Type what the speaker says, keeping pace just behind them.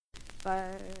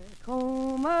Back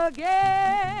home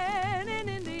again in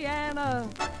Indiana,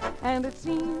 and it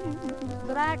seems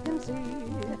that I can see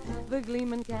the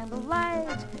gleaming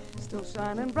candlelight still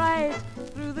shining bright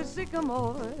through the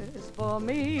sycamores for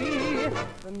me.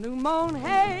 The new mown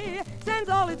hay sends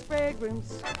all its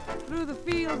fragrance through the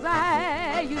fields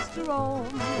I used to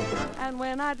roam, and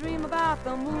when I dream about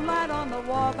the moonlight on the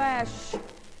Wabash,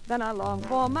 then I long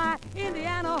for my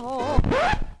Indiana home.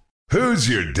 Who's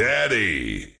your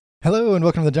daddy? Hello and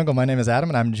welcome to the jungle. My name is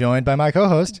Adam and I'm joined by my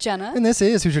co-host Jenna. And this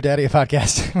is Who's Your Daddy, a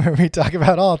podcast where we talk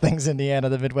about all things Indiana,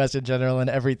 the Midwest in general, and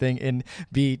everything in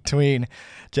between.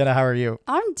 Jenna, how are you?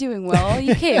 I'm doing well.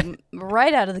 You came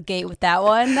right out of the gate with that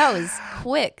one. That was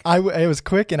quick. It was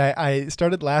quick and I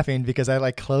started laughing because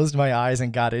I closed my eyes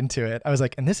and got into it. I was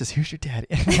like, and this is Who's Your Daddy?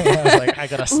 I was like, I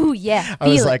gotta. Ooh, yeah. I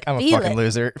was like, I'm a fucking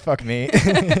loser. Fuck me.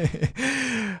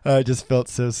 I just felt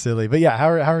so silly. But yeah, how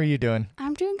are you doing?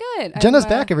 I'm doing good. Jenna's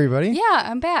back, everybody. Yeah,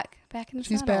 I'm back. Back in the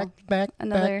She's saddle. back.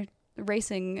 Another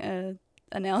racing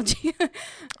analogy.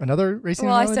 Another racing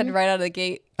well, analogy? I said right out of the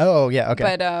gate. Oh, yeah, okay.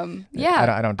 But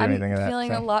yeah. I don't do anything of that. I'm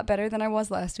feeling so. a lot better than I was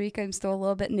last week. I'm still a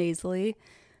little bit nasally.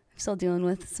 I'm still dealing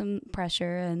with some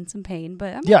pressure and some pain,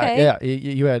 but I'm okay. Yeah.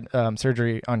 You had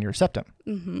surgery on your septum.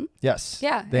 Mm-hmm. Yes.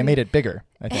 Yeah. They made it bigger,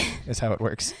 I think, is how it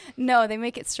works. No, they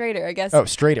make it straighter, I guess. Oh,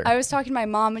 straighter. I was talking to my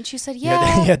mom, and she said, You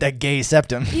had that gay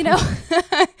septum. You know.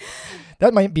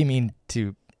 That might be mean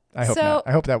to... I hope So- not.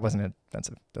 I hope that wasn't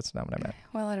offensive. That's not what I meant.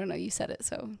 Well, I don't know. You said it,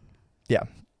 so. Yeah.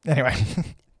 Anyway.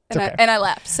 It's okay. And I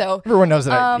laughed, so. Everyone knows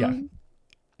that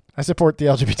I support the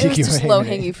LGBTQ. It was just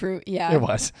low-hanging fruit, yeah. It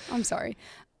was. I'm sorry.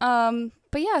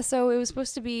 But yeah, so it was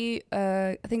supposed to be,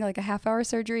 I think, like a half-hour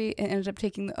surgery. It ended up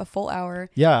taking a full hour.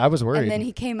 Yeah, I was worried. And then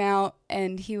he came out,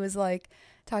 and he was like,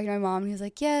 talking to my mom, and he was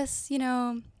like, yes,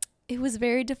 it was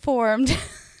very deformed.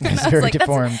 It's very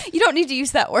deformed. You don't need to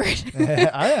use that word.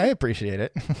 I appreciate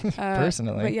it,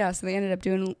 personally. But yeah, so they ended up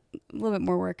doing a little bit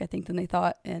more work, I think, than they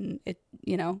thought. And it,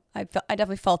 I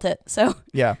definitely felt it. So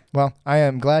yeah, well, I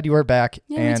am glad you are back.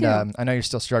 Yeah, me and too. I know you're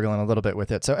still struggling a little bit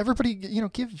with it. So everybody,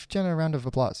 give Jenna a round of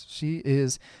applause. She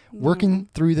is working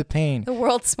through the pain. The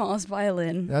world's smallest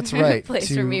violin. That's right.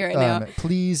 Plays for me right now.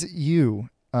 Please you.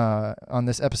 On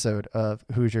this episode of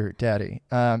Who's Your Daddy.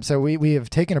 So we have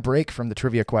taken a break from the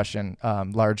trivia question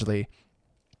largely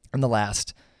in the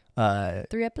last 3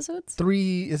 episodes?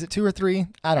 3, is it 2 or 3?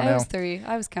 I don't know. It was 3.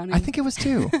 I was counting. I think it was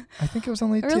 2. I think it was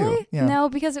only 2. Really? Yeah. No,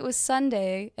 because it was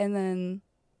Sunday and then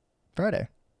Friday.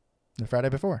 The Friday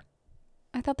before.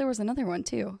 I thought there was another one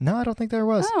too. No, I don't think there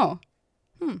was. Oh.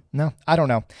 No, I don't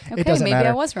know. Okay, It doesn't maybe matter.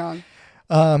 I was wrong.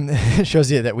 It shows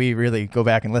you that we really go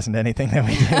back and listen to anything that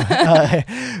we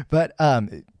do. But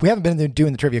we haven't been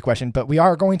doing the trivia question, but we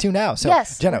are going to now. So,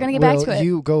 Yes, Jenna, we're going to get back to it.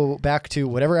 You go back to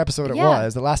whatever episode it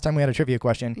was, the last time we had a trivia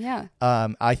question. Yeah.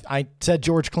 I said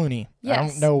George Clooney. Yes. I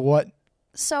don't know what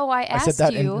So I I said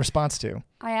that you, in response to.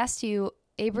 I asked you,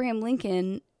 Abraham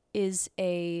Lincoln is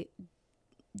a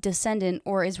descendant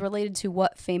or is related to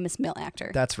what famous male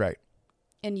actor? That's right.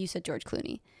 And you said George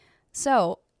Clooney.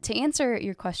 So to answer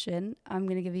your question, I'm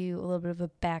going to give you a little bit of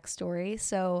a backstory.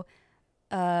 So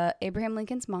Abraham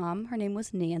Lincoln's mom, her name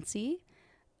was Nancy.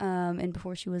 And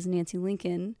before she was Nancy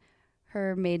Lincoln,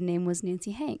 her maiden name was Nancy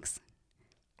Hanks.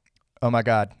 Oh, my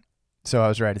God. So I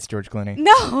was right. It's George Clooney.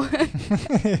 No.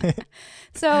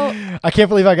 So I can't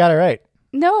believe I got it right.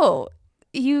 no,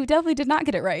 you definitely did not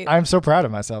get it right. I'm so proud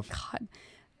of myself.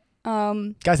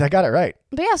 God. Guys, I got it right.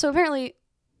 But yeah, so apparently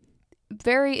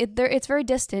it's very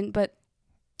distant, but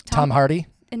Tom Hardy?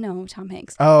 No, Tom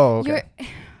Hanks. Oh, okay.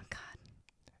 God.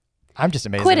 I'm just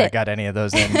amazed Quit that I it. got any of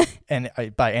those in. And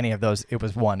by any of those, it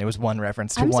was one. It was one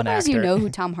reference to I'm one surprised actor. you know who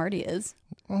Tom Hardy is.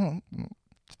 Well,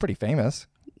 it's pretty famous.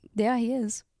 Yeah, he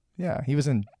is. Yeah, he was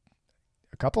in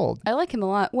a couple. I like him a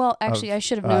lot. Well, actually, I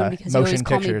should have known because you motion always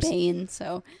call pictures. me Bane.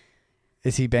 So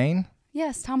Is he Bane?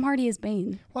 yes, Tom Hardy is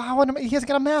Bane. Well, how would he hasn't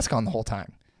got a mask on the whole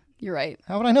time. You're right.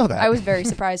 How would I know that? I was very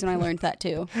surprised when I learned that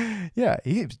too. Yeah,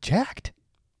 he was jacked.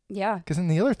 Yeah, Because in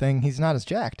the other thing, he's not as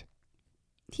jacked.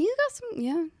 he's got some.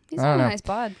 Yeah, he's I got don't a know. nice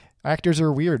bod. Actors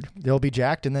are weird. They'll be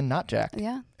jacked and then not jacked.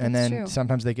 Yeah, And that's then true.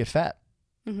 sometimes they get fat.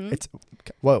 Mhm. It's,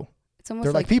 whoa. It's almost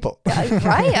They're like people.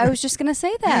 right. I was just gonna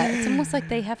say that. It's almost like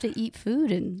they have to eat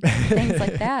food and things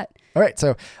like that. All right.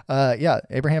 So,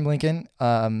 Abraham Lincoln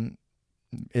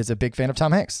is a big fan of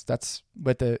Tom Hanks. That's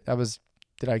what did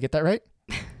I get that right?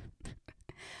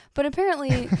 But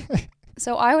apparently,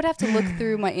 so I would have to look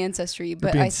through my ancestry,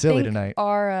 but being I silly think tonight.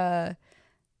 our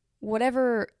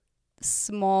whatever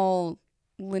small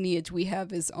lineage we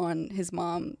have is on his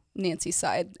mom Nancy's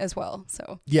side as well.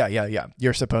 So Yeah.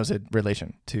 Your supposed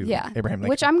relation to Abraham Lincoln.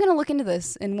 which I'm going to look into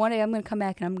this, and one day I'm going to come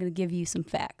back and I'm going to give you some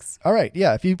facts. All right.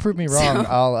 Yeah. If you prove me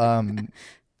wrong,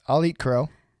 I'll eat crow.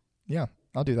 Yeah,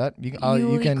 I'll do that.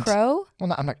 You eat can crow? Well,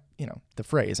 no, I'm not. The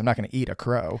phrase. I'm not going to eat a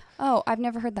crow. Oh, I've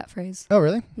never heard that phrase. Oh,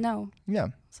 really? No. Yeah.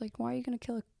 It's like, why are you going to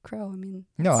kill a crow? I mean,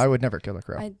 No, I would never kill a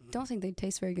crow. I don't think they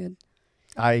taste very good.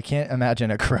 I can't imagine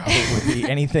a crow would be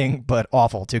anything but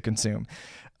awful to consume.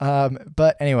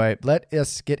 But anyway, let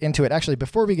us get into it. Actually,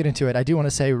 before we get into it, I do want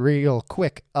to say real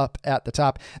quick up at the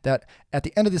top that at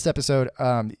the end of this episode,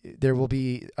 there will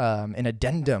be an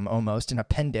addendum, almost an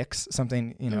appendix,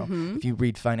 something, if you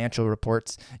read financial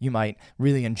reports, you might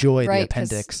really enjoy the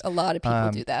appendix. A lot of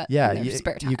people do that. Yeah, in their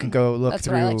spare time. you can go look That's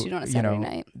through, what I like to do on a Saturday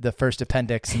night. the first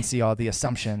appendix and see all the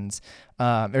assumptions,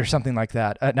 or something like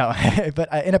that. No, but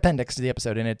an appendix to the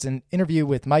episode, and it's an interview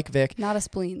with Mike Vick. Not a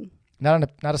spleen. Not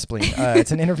a spleen.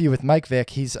 It's an interview with Mike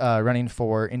Vick. He's running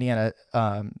for Indiana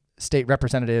state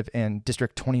representative in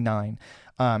District 29.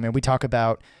 And we talk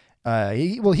about,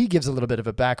 he gives a little bit of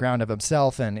a background of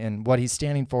himself and what he's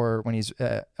standing for when he's,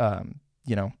 in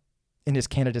his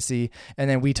candidacy. And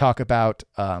then we talk about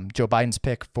Joe Biden's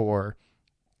pick for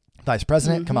Vice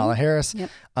President, Kamala Harris,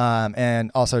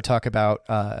 and also talk about,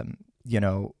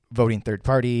 voting third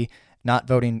party, not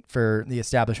voting for the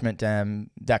establishment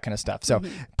Dem, that kind of stuff. So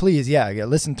please,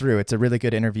 listen through. It's a really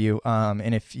good interview.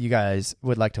 And if you guys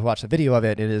would like to watch the video of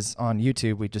it, it is on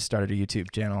YouTube. We just started a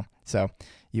YouTube channel. So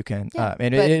you can,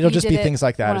 and it'll just be things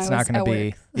like that. It's not going to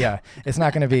be, it's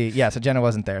not going to be, so Jenna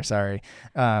wasn't there, sorry.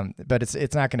 But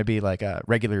it's not going to be like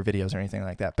regular videos or anything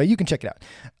like that, but you can check it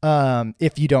out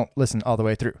if you don't listen all the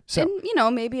way through. So, and,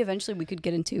 maybe eventually we could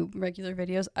get into regular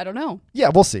videos. I don't know.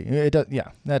 Yeah, we'll see. That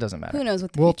doesn't matter. Who knows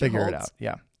what the we'll future figure holds. it out.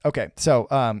 Yeah. Okay. So,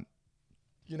 as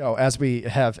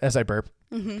I burp,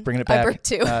 bringing it back. I burped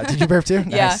too. Did you burp too?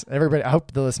 Yeah. Nice. Everybody, I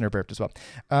hope the listener burped as well.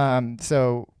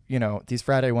 So, these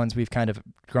Friday ones, we've kind of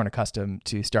grown accustomed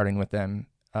to starting with them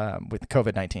with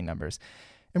COVID-19 numbers.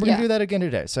 And we're going to do that again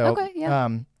today. So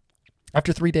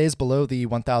after 3 days below the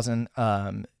 1,000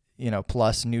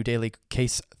 plus new daily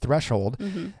case threshold,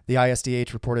 the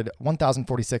ISDH reported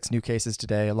 1,046 new cases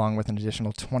today, along with an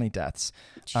additional 20 deaths.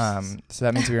 So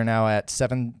that means we are now at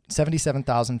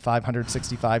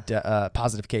 77,565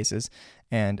 positive cases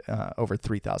and over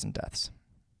 3,000 deaths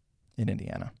in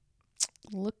Indiana.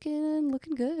 Looking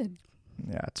good.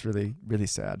 Yeah, it's really, really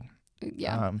sad.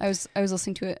 Yeah, I was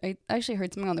listening to it. I actually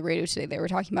heard something on the radio today. They were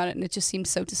talking about it, and it just seems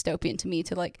so dystopian to me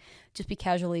to just be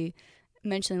casually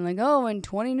mentioning and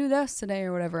 20 new deaths today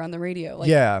or whatever on the radio.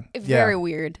 Very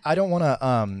weird. I don't want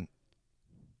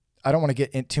to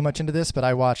get too much into this, but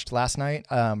I watched last night.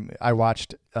 I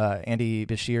watched Andy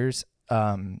Beshear's.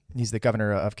 He's the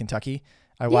governor of Kentucky.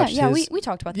 I watched we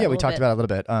talked about that. Yeah, we talked about it a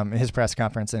little bit. His press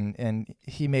conference, and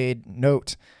he made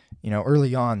note,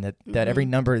 early on that every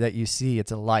number that you see,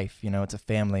 it's a life. It's a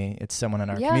family. It's someone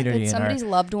in our community. It's somebody's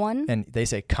loved one. And they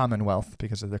say Commonwealth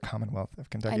because of the Commonwealth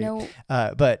of Kentucky. I know.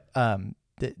 But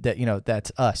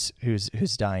that's us who's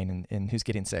dying and who's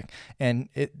getting sick. And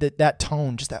that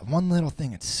tone, just that one little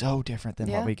thing, it's so different than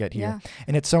what we get here. Yeah.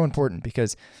 And it's so important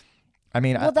because,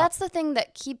 that's the thing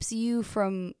that keeps you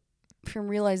from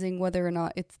realizing whether or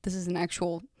not this is an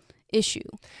actual issue.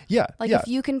 Yeah. If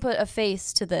you can put a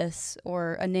face to this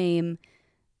or a name,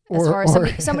 or, as far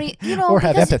as somebody or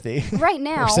have empathy. Right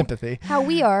now, or sympathy. How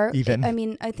we are, even.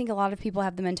 I think a lot of people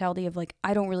have the mentality of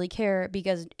I don't really care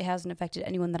because it hasn't affected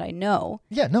anyone that I know.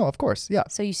 Yeah, no, of course. Yeah.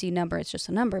 So you see a number, it's just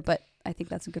a number, but I think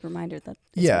that's a good reminder that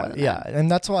it's more than that.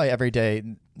 And that's why every day,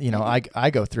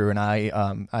 I go through and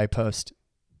I post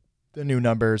the new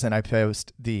numbers, and I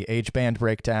post the age band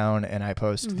breakdown, and I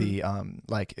post the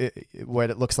what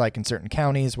it looks like in certain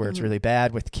counties where it's really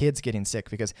bad with kids getting sick,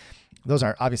 because those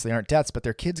obviously aren't deaths, but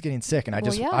they're kids getting sick,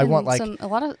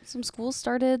 and some schools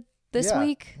started this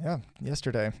week. Yeah,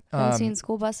 yesterday. I've seen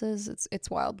school buses. It's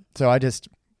wild. So I just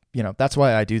that's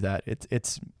why I do that.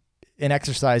 It's an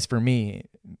exercise for me.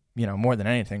 More than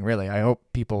anything, really. I hope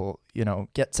people,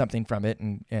 get something from it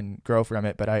and grow from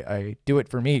it. But I do it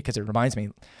for me because it reminds me,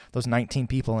 those 19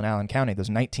 people in Allen County, those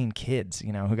 19 kids,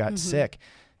 who got sick.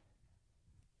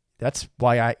 That's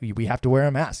why we have to wear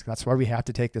a mask. That's why we have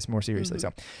to take this more seriously.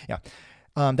 So, yeah,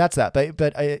 that's that. But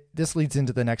this leads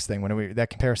into the next thing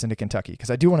that comparison to Kentucky, because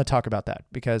I do want to talk about that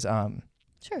because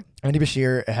sure. Andy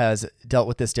Beshear has dealt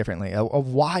with this differently a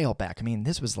while back.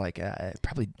 This was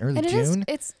probably early June.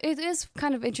 It is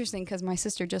kind of interesting because my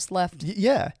sister just left.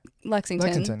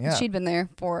 Lexington. Yeah, she'd been there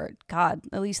for at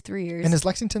least 3 years. And is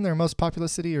Lexington their most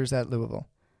populous city, or is that Louisville?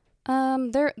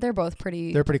 They're both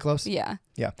pretty. They're pretty close. Yeah.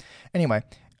 Yeah. Anyway,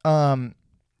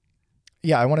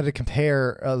 I wanted to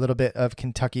compare a little bit of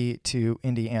Kentucky to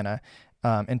Indiana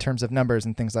in terms of numbers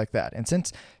and things like that. And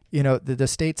since, the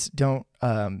states don't,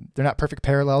 they're not perfect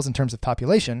parallels in terms of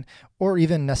population or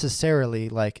even necessarily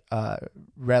like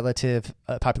relative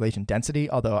population density,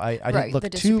 although I didn't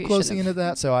look too closely into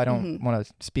that, so I don't want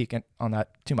to speak on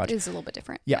that too much. It is a little bit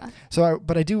different. Yeah. So,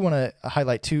 but I do want to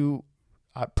highlight two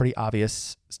pretty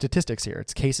obvious statistics here.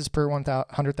 It's cases per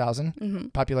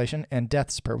 100,000 population and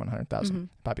deaths per 100,000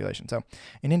 population. So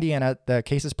in Indiana, the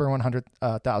cases per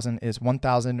 100,000 is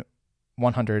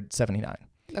 1,179.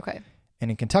 Okay. And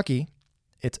in Kentucky,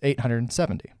 it's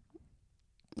 870.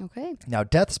 Okay. Now,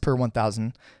 deaths per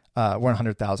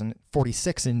 100,000,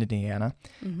 46 in Indiana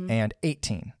and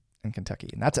 18 in Kentucky.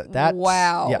 And that's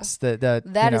wow. Yes.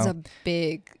 That's a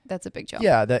big jump.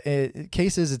 Yeah. The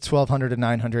cases, it's 1,200 to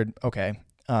 900. Okay.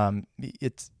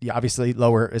 It's obviously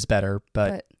lower is better,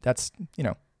 but that's,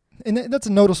 and that's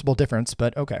a noticeable difference,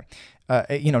 but okay.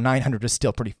 900 is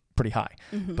still pretty high,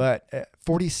 but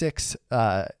 46,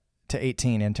 to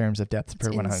 18 in terms of deaths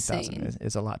per 100,000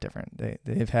 is a lot different.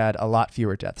 They've had a lot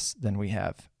fewer deaths than we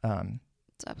have.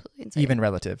 It's absolutely insane. Even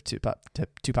relative to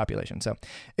population. So,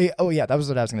 that was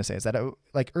what I was going to say. Is that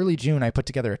like early June, I put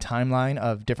together a timeline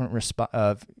of different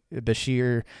of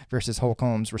Beshear versus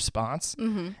Holcomb's response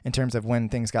in terms of when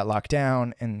things got locked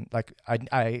down, and like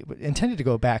I intended to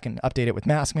go back and update it with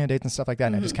mask mandates and stuff like that,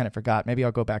 and I just kind of forgot. Maybe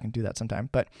I'll go back and do that sometime.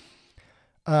 But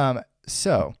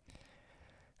so.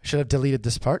 Should have deleted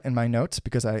this part in my notes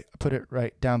because I put it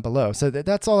right down below. So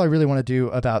that's all I really want to do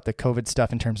about the COVID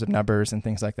stuff in terms of numbers and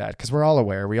things like that, because we're all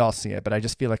aware, we all see it, but I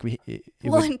just feel like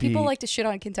people like to shit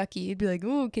on Kentucky. You'd be like,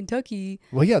 "Ooh, Kentucky."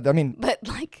 Well, yeah, I mean, but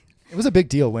like, it was a big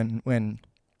deal when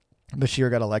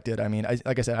Beshear got elected. I mean,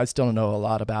 like I said, I still don't know a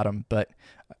lot about him, but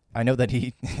I know that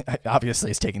he obviously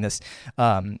is taking this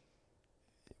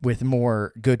with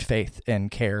more good faith and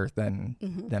care than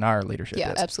our leadership is.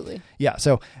 Yeah, absolutely. Yeah,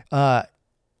 so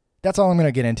that's all I'm going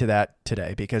to get into that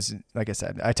today because, like I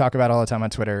said, I talk about it all the time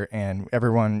on Twitter, and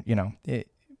everyone,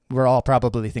 we're all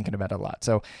probably thinking about it a lot.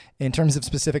 So in terms of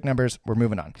specific numbers, we're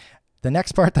moving on. The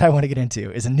next part that I want to get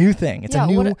into is a new thing. It's a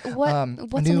new what's on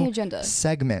the agenda?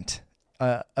 Segment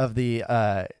of the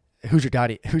Who's Your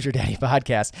Daddy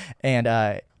podcast. And,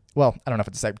 I don't know if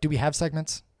it's a segment. Do we have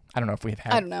segments? I don't know if we've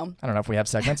had. I don't know if we have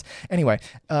segments. Anyway,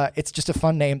 it's just a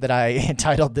fun name that I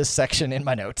entitled this section in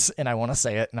my notes, and I want to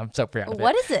say it, and I'm so proud of it.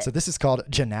 What is it? So this is called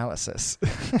Genalysis.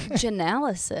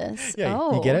 Genalysis. Yeah,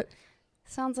 oh, you get it?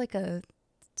 Sounds like a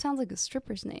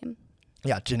stripper's name.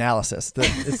 Yeah, Genalysis.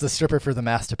 It's the stripper for the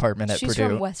math department at Purdue. She's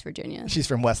from West Virginia. She's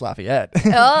from West Lafayette.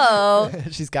 Oh.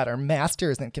 She's got her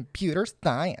master's in computer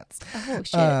science. Oh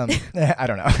shit. I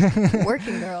don't know.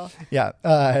 Working girl. Yeah.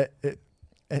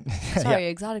 Sorry,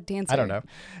 exotic dancer. I don't know.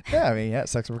 Yeah, I mean,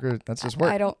 sex worker, that's just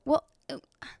work. I don't, well,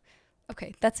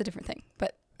 okay, that's a different thing,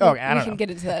 but I we don't can know.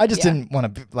 get into that. I just didn't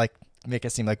want to, make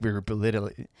it seem like we were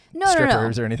belittling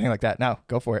strippers or anything like that. No,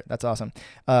 go for it. That's awesome.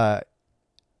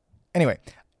 Anyway,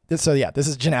 this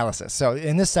is Genalysis. So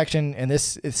in this section, in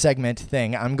this segment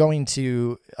thing, I'm going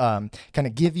to kind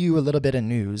of give you a little bit of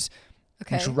news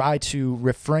and try to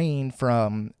refrain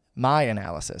from my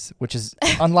analysis, which is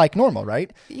unlike normal,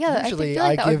 right? Yeah, usually I feel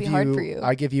like that would be hard for you.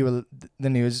 I give you the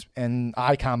news and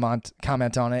I comment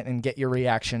on it and get your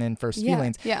reaction and first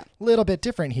feelings. Yeah. A little bit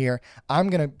different here. I'm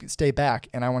going to stay back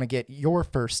and I want to get your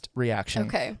first reaction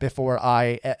before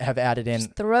I have added in.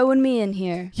 Just throwing me in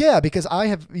here. Yeah, because I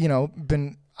have,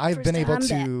 been able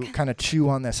to kind of chew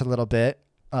on this a little bit,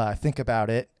 think about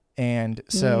it. And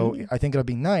so I think it'll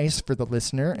be nice for the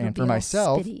listener and for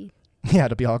myself. Spitty. Yeah,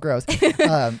 it'll be all gross.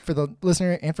 For the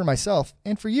listener and for myself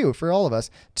and for you, for all of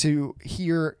us, to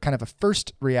hear kind of a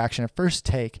first reaction, a first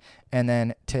take, and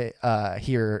then to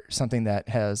hear something that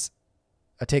has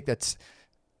a take that's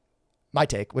my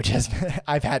take, which is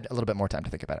I've had a little bit more time to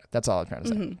think about it. That's all I'm trying to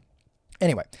say.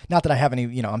 Anyway, not that I have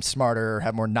any, I'm smarter or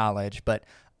have more knowledge, but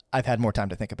I've had more time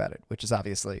to think about it, which is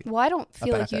obviously Well, I don't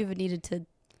feel like you even needed to.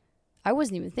 I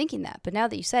wasn't even thinking that, but now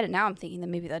that you said it, now I'm thinking that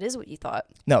maybe that is what you thought.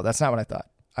 No, that's not what I thought.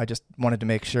 I just wanted to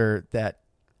make sure that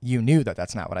you knew that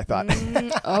that's not what I thought.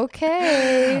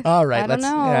 Okay. All right. I don't know.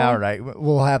 Yeah, all right.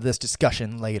 We'll have this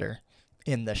discussion later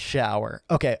in the shower.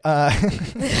 Okay.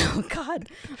 Oh, God.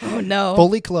 Oh, no.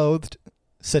 Fully clothed,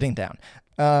 sitting down.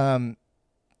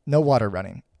 No water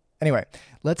running. Anyway,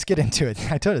 let's get into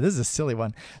it. I told you, this is a silly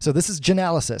one. So this is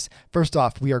Genalysis. First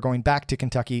off, we are going back to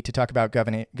Kentucky to talk about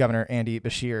Governor Andy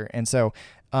Beshear. And so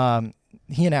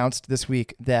he announced this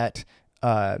week that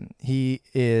he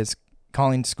is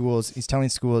telling schools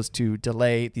to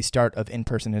delay the start of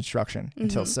in-person instruction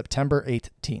until September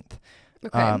 18th.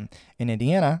 Okay. In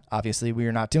Indiana, obviously, we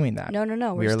are not doing that.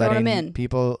 No. We are letting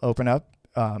people open up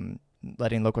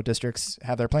letting local districts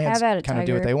have their plans, Have at it, kind of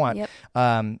do what Tiger. they want. Yep.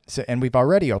 And we've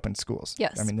already opened schools.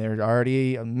 Yes. I mean, there are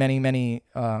already many,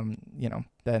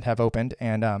 that have opened.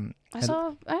 And I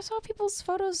saw people's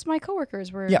photos. My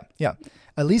coworkers were yeah.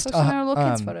 At least posting their little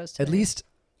kids' photos at today. least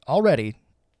already,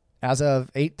 as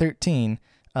of 8:13,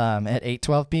 at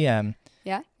 8:12 p.m.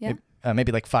 Yeah.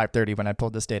 Maybe like 5:30 when I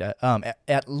pulled this data.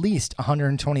 At least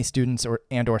 120 students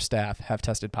or staff have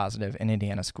tested positive in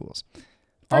Indiana schools.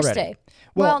 First already. day.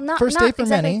 Well, not first not day for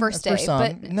exactly many, first for day,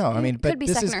 some. but No, I mean, could but be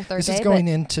this second or third is day, going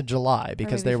but- into July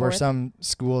because maybe there were fourth. some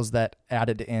schools that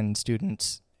added in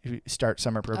students who start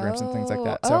summer programs and things like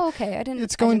that. So okay. I didn't.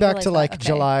 it's I going didn't back to realize like that. Okay.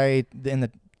 July in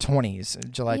the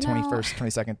 20s, July You know- 21st,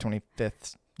 22nd,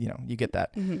 25th. You get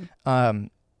that. Mhm.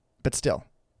 But still,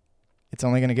 it's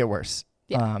only going to get worse.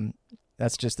 Yeah.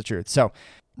 That's just the truth. So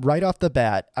right off the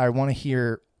bat, I want to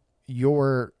hear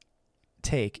your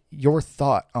take, your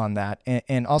thought on that,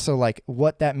 and also like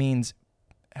what that means.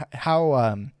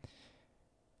 How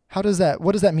does that?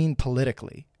 What does that mean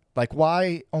politically? Like,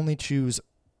 why only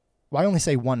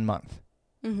say 1 month?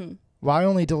 Mhm. Why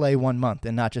only delay 1 month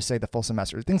and not just say the full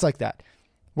semester? Things like that.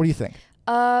 What do you think?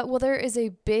 Well, there is a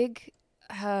big.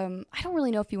 I don't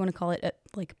really know if you want to call it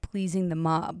like pleasing the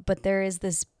mob, but there's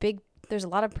a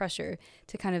lot of pressure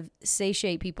to kind of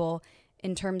satiate people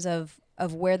in terms of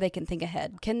where they can think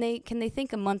ahead. Can they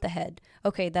think a month ahead?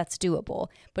 Okay, that's doable.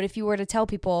 But if you were to tell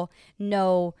people,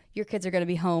 no, your kids are going to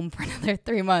be home for another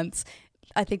 3 months,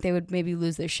 I think they would maybe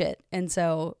lose their shit. And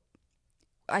so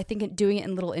I think doing it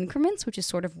in little increments, which is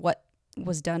sort of what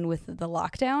was done with the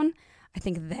lockdown, I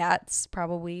think that's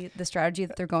probably the strategy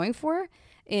that they're going for.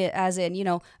 As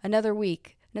in, another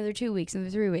week, another 2 weeks,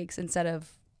 another 3 weeks, instead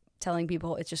of telling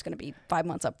people it's just going to be 5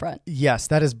 months up front. Yes,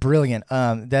 that is brilliant.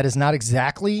 That is not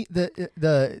exactly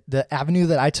the avenue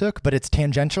that I took, but it's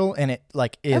tangential and it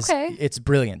is Okay. It's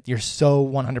brilliant. You're so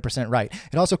 100% right.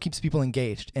 It also keeps people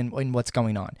engaged in what's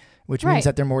going on, which means Right.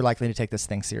 that they're more likely to take this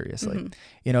thing seriously. Mhm.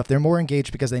 If they're more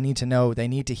engaged because they need to know, they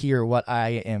need to hear what I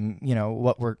am,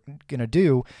 what we're going to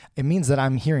do, it means that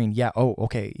I'm hearing,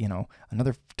 okay,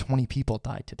 another 20 people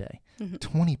died today. Mhm.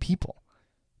 20 people.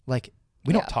 Like,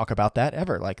 we don't Yeah. talk about that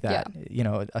ever like that,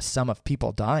 a sum of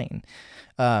people dying.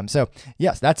 So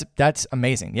yes, that's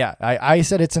amazing. Yeah. I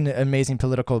said it's an amazing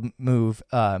political move,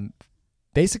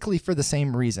 basically for the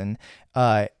same reason,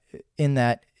 in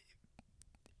that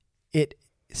it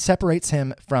separates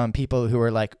him from people who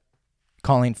are like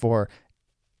calling for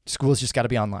schools just got to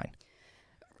be online.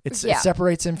 It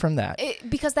separates him from that.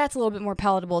 Because that's a little bit more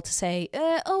palatable to say,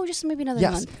 just maybe another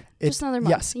Yes. month. Just another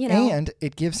month. Yes. And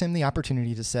it gives him the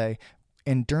opportunity to say,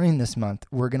 and during this month,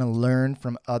 we're going to learn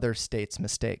from other states'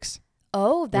 mistakes.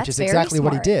 Oh, that's which is very exactly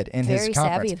what he smart. did in his Very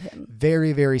conference. savvy of him.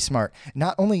 Very, very smart.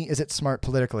 Not only is it smart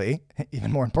politically,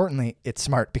 even more importantly, it's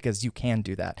smart because you can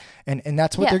do that. And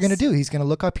that's what they're going to do. He's going to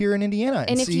look up here in Indiana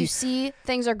and if see, you see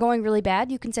things are going really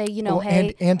bad, you can say, well,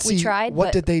 hey, and we see tried. what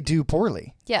but did they do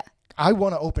poorly. Yeah, I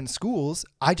want to open schools.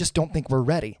 I just don't think we're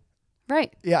ready.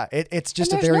 right. Yeah, it's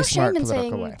just a and very there's no smart shame in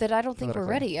political saying way. that I don't think we're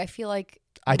Politically. ready. I feel like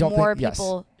I don't more think, yes.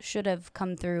 people should have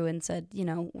come through and said,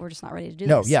 we're just not ready to do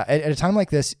No, this. yeah. At a time like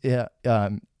this,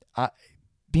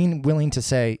 being willing to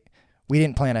say we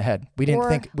didn't plan ahead, we didn't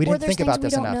think about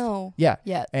this we don't enough. know Yeah,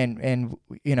 yet. and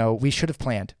we should have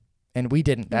planned, and we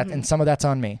didn't. That Mhm. and some of that's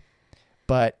on me,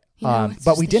 but It's but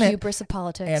just we the didn't. hubris of And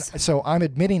politics. so I'm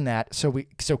admitting that so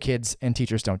kids and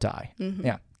teachers don't die. Mhm.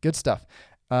 Yeah, good stuff.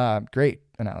 Great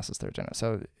analysis there, Jenna.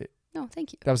 So No,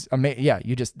 thank you. that was amazing. Yeah,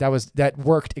 that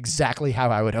worked exactly how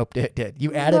I would hope it did.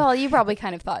 You added. Well, you probably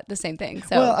kind of thought the same thing.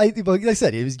 So Well, like I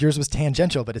said, yours was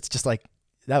tangential, but it's just like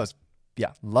that was.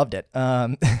 Yeah, loved it.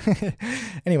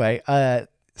 Anyway,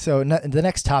 so the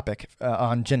next topic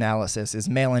on Genalysis is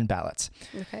mail-in ballots.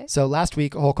 okay. So last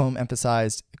week, Holcomb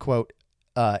emphasized, quote,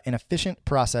 an efficient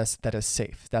process that is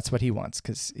safe. That's what he wants,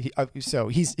 because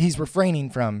he's refraining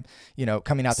from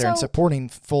coming out there and So- supporting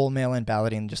full mail-in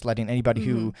balloting, just letting anybody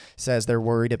who says they're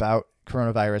worried about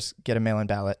coronavirus get a mail-in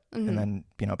ballot and then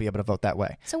be able to vote that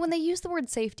way. So when they use the word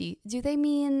safety, do they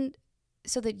mean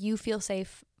so that you feel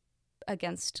safe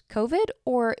against COVID,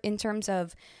 or in terms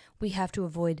of we have to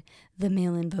avoid the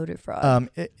mail-in voter fraud?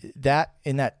 That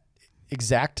in that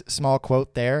exact small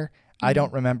quote there, I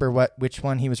don't remember which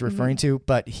one he was referring to,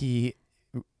 but he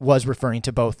was referring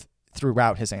to both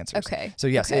throughout his answers. Okay. So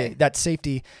yes, Okay. that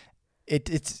safety,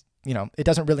 it's it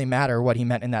doesn't really matter what he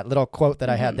meant in that little quote that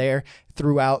I had there.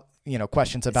 Throughout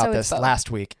questions about So it's this both. last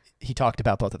week, he talked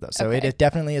about both of those. So Okay. it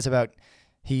definitely is about.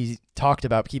 He talked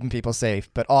about keeping people safe,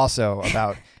 but also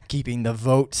about keeping the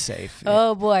vote safe.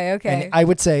 Oh boy. Okay. And I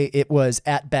would say it was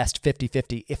at best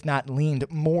 50-50, if not leaned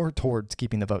more towards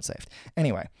keeping the vote safe.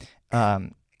 Anyway,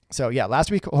 So yeah,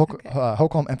 last week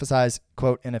Holcomb emphasized,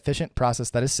 quote, an efficient process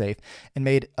that is safe, and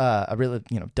made a really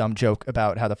dumb joke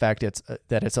about how the fact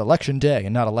that it's election day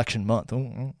and not election month.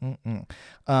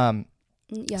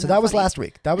 Yeah, so not that was funny. last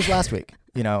week. That was last week.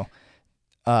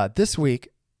 This week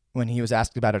when he was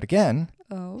asked about it again,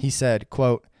 he said,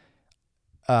 quote,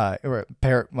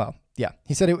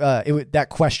 he said it would, that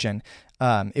question,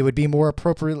 it would be more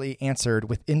appropriately answered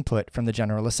with input from the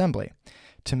General Assembly.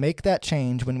 To make that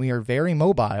change when we are very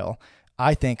mobile,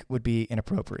 I think would be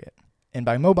inappropriate. And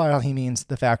by mobile, he means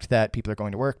the fact that people are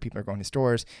going to work, people are going to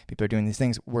stores, people are doing these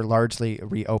things. We're largely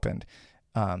reopened.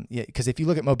 Because if you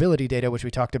look at mobility data, which we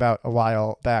talked about a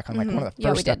while back on one of the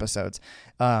first episodes,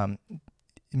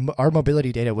 our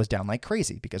mobility data was down like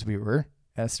crazy because we were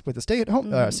with the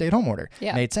stay-at-home order.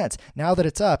 Yeah. Made sense. Now that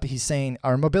it's up, he's saying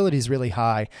our mobility is really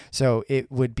high, so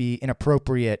it would be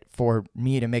inappropriate for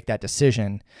me to make that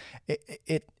decision.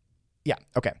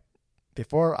 Okay.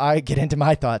 Before I get into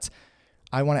my thoughts,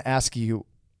 I want to ask you,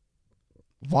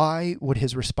 why would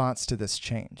his response to this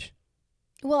change?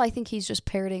 Well, I think he's just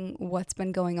parroting what's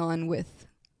been going on with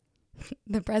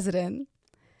the president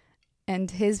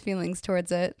and his feelings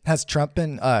towards it. Has Trump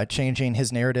been changing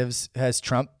his narratives? Has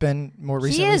Trump been more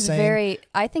recently saying?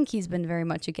 I think he's been very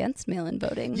much against mail-in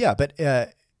voting. Yeah, but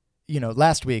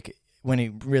last week when he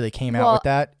really came out with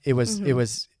that, it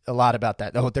was a lot about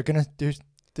that. Oh, they're gonna there's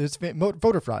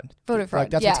voter fraud. Voter fraud. Like,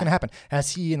 that's what's gonna happen.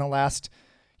 Has he in the last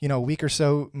week or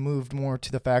so moved more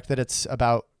to the fact that it's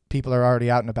about people are already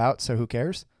out and about, so who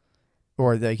cares?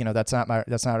 Or that's not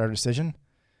our decision.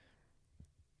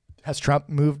 Has Trump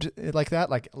moved like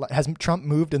that? Like, has Trump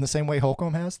moved in the same way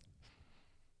Holcomb has?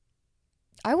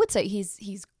 I would say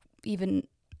he's even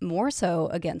more so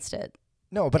against it.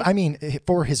 No, but I mean,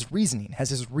 for his reasoning,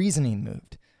 has his reasoning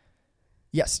moved?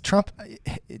 Yes, Trump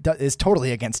is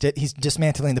totally against it. He's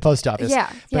dismantling the post office.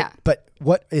 Yeah. But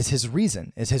what is his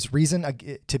reason? Is his reason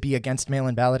to be against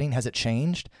mail-in balloting? Has it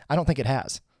changed? I don't think it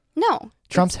has. No.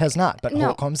 Trump's has not, but no.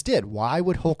 Holcomb's did. Why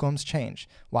would Holcomb's change?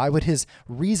 Why would his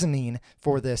reasoning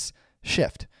for this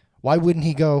shift? Why wouldn't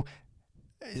he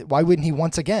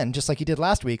once again, just like he did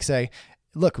last week, say,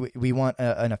 look, we want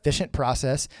an efficient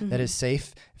process that is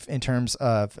safe in terms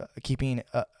of keeping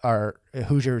our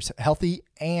Hoosiers healthy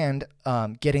and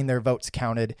getting their votes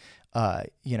counted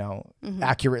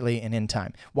accurately and in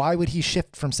time. Why would he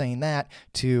shift from saying that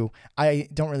to, I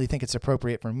don't really think it's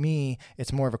appropriate for me,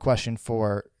 it's more of a question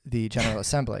for the General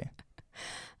Assembly?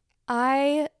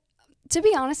 To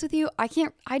be honest with you,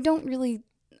 I don't really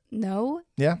know.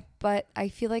 Yeah. But I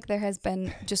feel like there has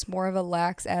been just more of a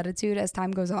lax attitude as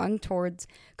time goes on towards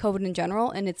COVID in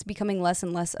general, and it's becoming less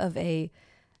and less of an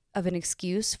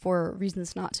excuse for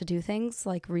reasons not to do things,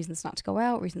 like reasons not to go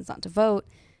out, reasons not to vote,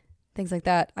 things like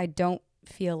that. I don't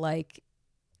feel like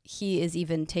he is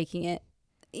even taking it,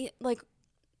 like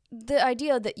the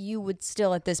idea that you would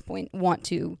still at this point want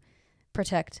to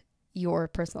protect your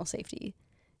personal safety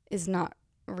is not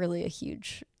really a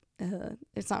huge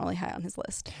it's not really high on his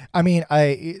list. I mean,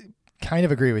 I kind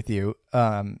of agree with you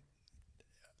a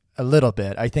little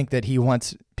bit. I think that he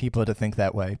wants people to think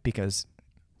that way because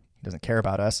he doesn't care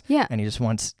about us. Yeah. And he just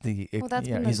wants that's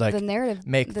been he's the like, narrative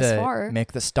make this far.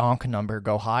 Make the stonk number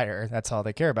go higher. That's all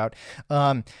they care about.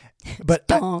 But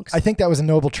Stonks. I think that was a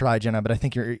noble try, Jenna, but I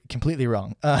think you're completely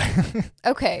wrong.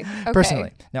 Okay.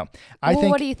 Personally. No. I think,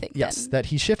 what do you think? Yes, then? that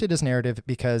he shifted his narrative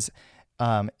because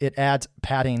it adds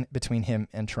padding between him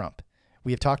and Trump.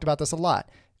 We have talked about this a lot.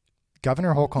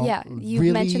 Governor Holcomb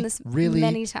you've mentioned this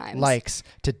many times. Likes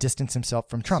to distance himself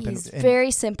from Trump. He's very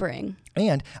simpering.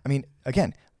 And, I mean,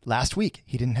 again, last week,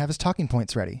 he didn't have his talking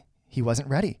points ready. He wasn't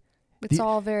ready. It's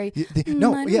all very...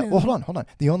 Well, hold on.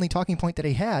 The only talking point that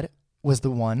he had was the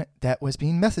one that was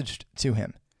being messaged to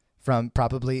him from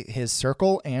probably his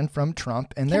circle and from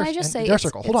Trump and their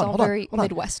circle. Hold on. Very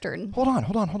Midwestern. Hold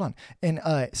on. And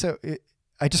I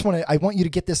want you to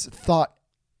get this thought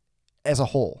as a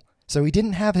whole. So he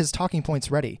didn't have his talking points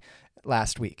ready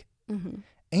last week. Mm-hmm.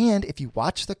 And if you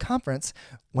watch the conference,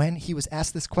 when he was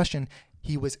asked this question,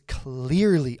 he was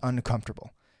clearly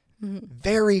uncomfortable. Mm-hmm.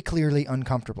 Very clearly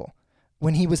uncomfortable.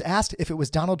 When he was asked if it was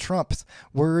Donald Trump's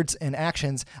words and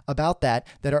actions about that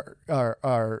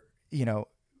are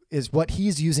is what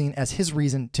he's using as his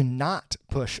reason to not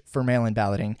push for mail-in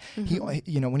balloting. Mm-hmm.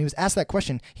 He, when he was asked that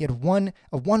question, he had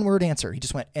a one-word answer. He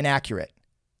just went, inaccurate.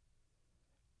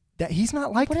 That he's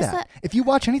not like that. If you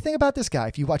watch anything about this guy,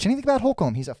 if you watch anything about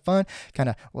Holcomb, he's a fun kind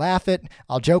of laugh it.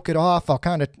 I'll joke it off. I'll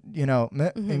kind of,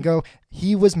 and go.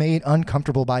 He was made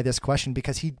uncomfortable by this question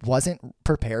because he wasn't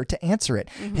prepared to answer it.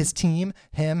 Mm-hmm. His team,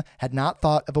 him, had not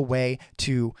thought of a way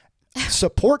to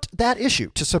support that issue,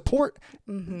 to support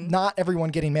not everyone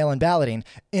getting mail-in balloting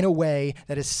in a way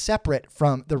that is separate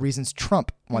from the reasons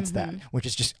Trump wants that, which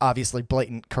is just obviously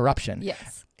blatant corruption.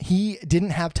 Yes. He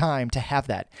didn't have time to have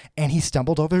that, and he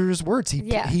stumbled over his words.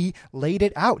 He laid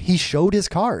it out. He showed his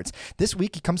cards. This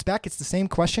week he comes back, it's the same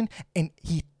question, and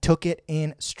he took it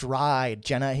in stride.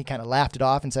 Jenna, he kind of laughed it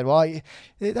off and said, well,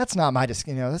 that's not my that's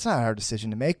not our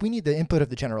decision to make. We need the input of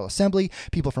the General Assembly,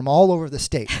 people from all over the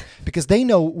state, because they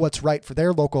know what's right for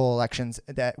their local elections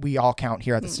that we all count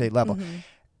here at the state level.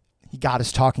 He got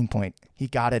his talking point. He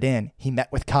got it in. He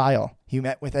met with Kyle. He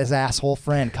met with his asshole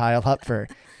friend, Kyle Hupfer.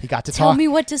 He got to Tell talk me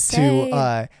what to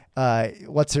say.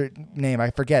 What's her name?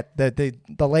 I forget.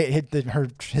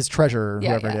 His treasurer, or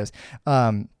whoever it is.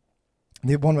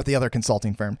 The one with the other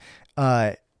consulting firm.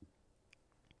 And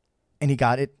he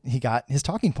got it. He got his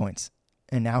talking points.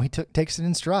 And now he takes it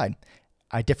in stride.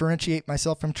 I differentiate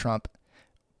myself from Trump,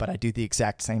 but I do the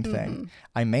exact same thing.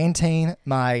 I maintain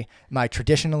my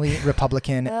traditionally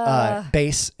Republican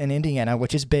base in Indiana,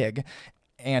 which is big,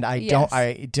 and I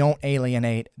don't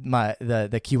alienate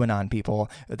the QAnon people,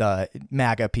 the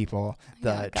MAGA people,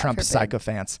 the Trump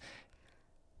sycophants.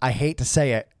 I hate to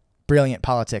say it, brilliant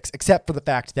politics, except for the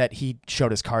fact that he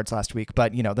showed his cards last week.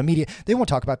 But the media, they won't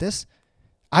talk about this.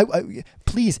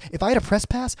 Please, if I had a press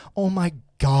pass, oh my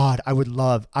God, I would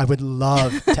love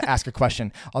to ask a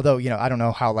question. Although, I don't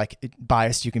know how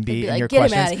biased you can be in your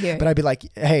questions, but I'd be like,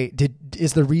 hey,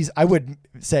 is the reason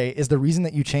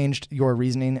that you changed your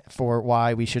reasoning for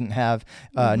why we shouldn't have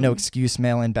no excuse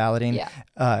mail-in balloting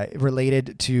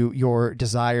related to your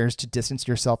desires to distance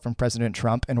yourself from President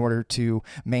Trump in order to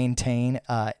maintain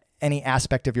any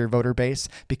aspect of your voter base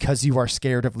because you are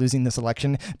scared of losing this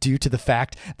election due to the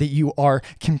fact that you are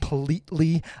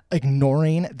completely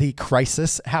ignoring the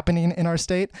crisis happening in our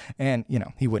state? And,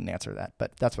 he wouldn't answer that,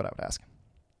 but that's what I would ask.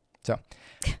 So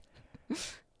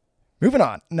moving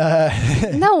on.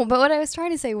 No, but what I was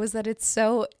trying to say was that it's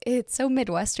so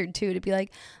Midwestern too, to be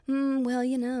like, well,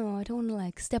 I don't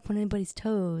want to step on anybody's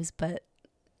toes, but.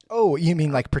 Oh, you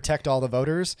mean protect all the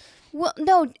voters? Well,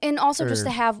 no, and also just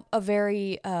to have a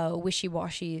very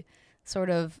wishy-washy sort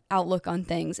of outlook on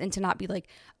things and to not be like,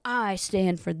 I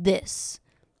stand for this.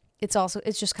 It's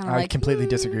just kind of I completely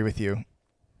disagree with you.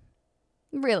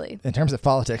 Really? In terms of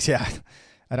politics, yeah.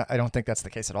 I don't think that's the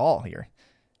case at all here.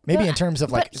 Maybe in terms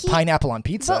of pineapple on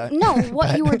pizza. But no,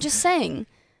 what you were just saying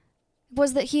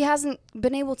was that he hasn't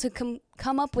been able to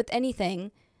come up with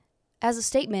anything as a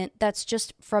statement that's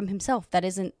just from himself, that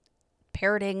isn't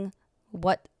parroting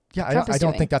what Trump is I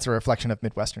don't doing. think that's a reflection of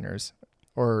Midwesterners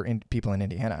or people in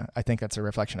Indiana. I think that's a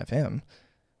reflection of him.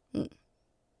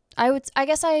 I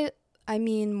guess I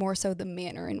mean more so the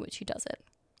manner in which he does it.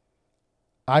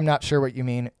 I'm not sure what you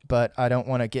mean, but I don't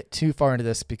want to get too far into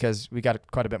this because we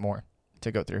got quite a bit more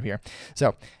to go through here.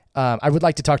 So I would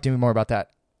like to talk to you more about that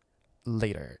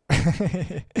later.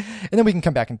 And then we can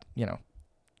come back and,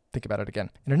 think about it again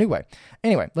in a new way.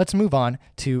 Anyway, let's move on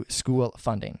to school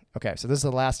funding. Okay, so this is the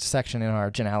last section in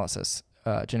our Genalysis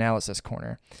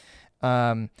corner.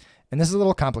 And this is a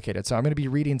little complicated, so I'm going to be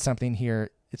reading something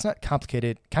here. It's not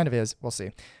complicated, kind of is. We'll see.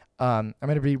 I'm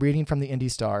going to be reading from the Indy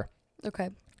Star.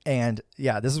 Okay. And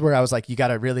yeah, this is where I was like, you got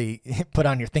to really put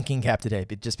on your thinking cap today,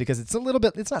 just because it's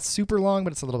not super long,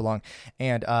 but it's a little long.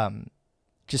 And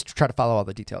just try to follow all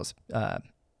the details,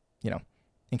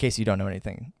 in case you don't know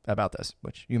anything about this,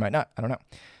 which you might not. I don't know.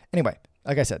 Anyway,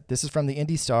 like I said, this is from the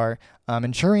Indy Star,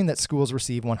 ensuring that schools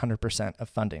receive 100% of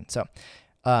funding. So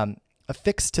a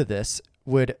fix to this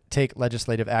would take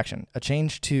legislative action, a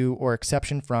change to or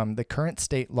exception from the current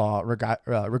state law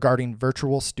regarding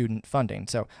virtual student funding.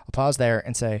 So I'll pause there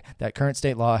and say that current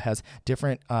state law has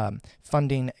different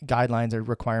funding guidelines or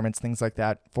requirements, things like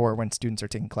that, for when students are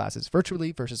taking classes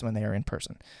virtually versus when they are in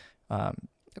person.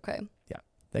 Okay. Yeah.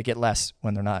 They get less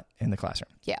when they're not in the classroom.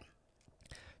 Yeah.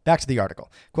 Back to the article.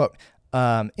 Quote,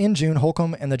 in June,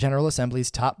 Holcomb and the General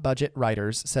Assembly's top budget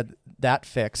writers said that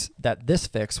this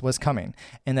fix was coming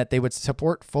and that they would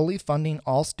support fully funding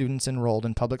all students enrolled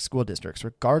in public school districts,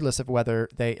 regardless of whether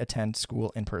they attend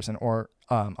school in person or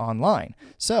online.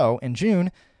 So in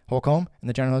June, Holcomb and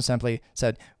the General Assembly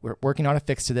said, we're working on a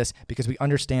fix to this because we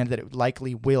understand that it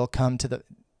likely will come to the,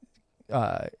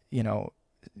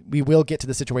 we will get to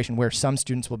the situation where some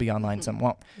students will be online, some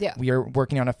won't. Yeah. We are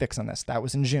working on a fix on this. That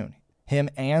was in June. Him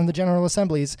and the General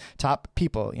Assembly's top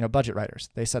people, budget writers,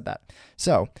 they said that.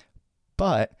 So,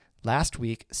 but last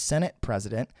week, Senate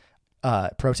President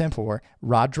pro tempore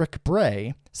Roderick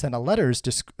Bray sent a letter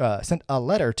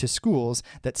to schools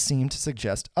that seemed to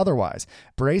suggest otherwise.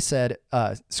 Bray said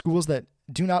schools that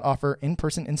do not offer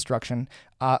in-person instruction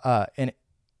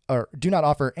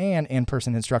offer an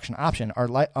in-person instruction option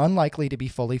are unlikely to be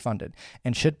fully funded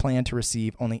and should plan to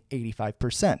receive only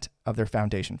 85% of their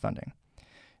foundation funding.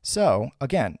 So,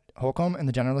 again, Holcomb and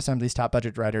the General Assembly's top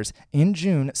budget writers in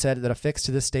June said that a fix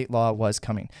to this state law was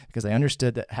coming because they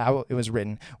understood that how it was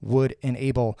written would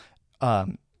enable,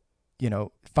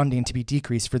 funding to be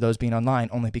decreased for those being online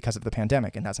only because of the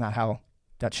pandemic. And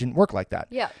that shouldn't work like that.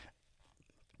 Yeah.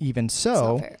 Even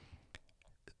so,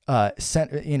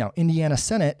 Indiana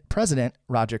Senate President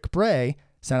Roderick Bray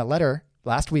sent a letter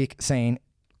last week saying,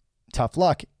 tough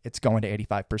luck, it's going to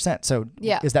 85%. So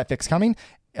is that fix coming?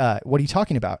 What are you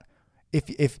talking about?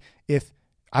 If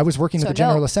I was working at the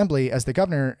General Assembly as the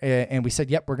governor and we said,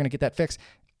 yep, we're going to get that fixed.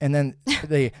 And then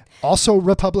the also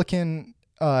Republican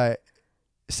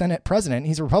Senate president,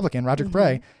 he's a Republican, Roderick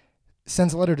Bray,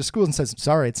 sends a letter to schools and says,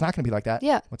 sorry, it's not going to be like that.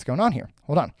 Yeah. What's going on here?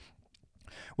 Hold on.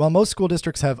 While most school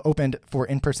districts have opened for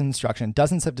in-person instruction,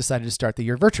 dozens have decided to start the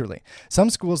year virtually. Some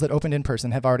schools that opened in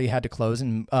person have already had to close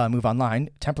and move online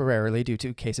temporarily due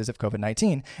to cases of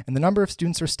COVID-19 and the number of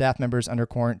students or staff members under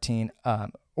quarantine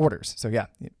orders. So yeah,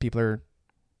 people are,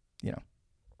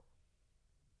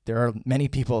 there are many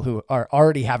people who are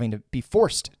already having to be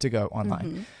forced to go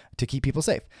online to keep people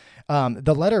safe.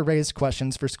 The letter raised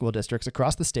questions for school districts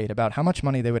across the state about how much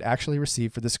money they would actually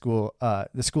receive for the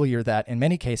school year that, in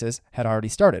many cases, had already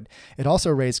started. It also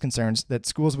raised concerns that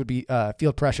schools would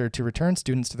feel pressure to return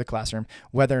students to the classroom,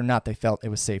 whether or not they felt it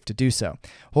was safe to do so.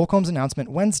 Holcomb's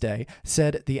announcement Wednesday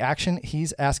said the action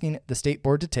he's asking the state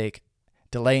board to take,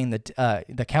 delaying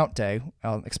the count day,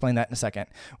 I'll explain that in a second,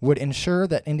 would ensure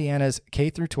that Indiana's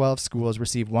K-12 schools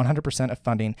receive 100% of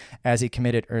funding as he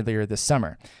committed earlier this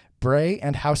summer. Bray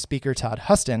and House Speaker Todd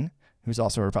Huston, who's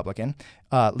also a Republican,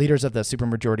 leaders of the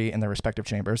supermajority in their respective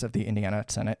chambers of the Indiana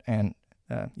Senate and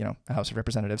House of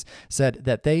Representatives, said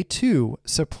that they too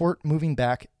support moving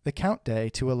back the count day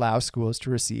to allow schools to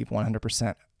receive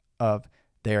 100% of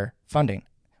their funding.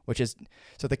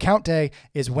 So the count day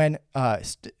is when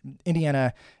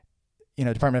Indiana,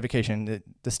 Department of Education,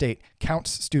 the state,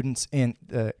 counts students in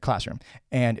the classroom.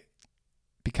 And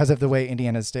because of the way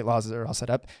Indiana's state laws are all set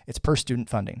up, it's per student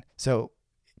funding. So,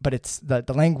 but it's the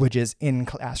language is in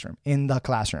the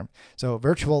classroom. So a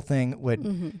virtual thing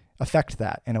would affect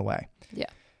that in a way. Yeah.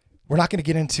 We're not going to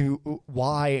get into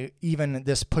why even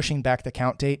this pushing back the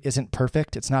count date isn't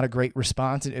perfect. It's not a great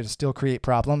response. It'll still create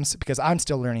problems because I'm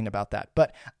still learning about that.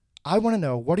 But I want to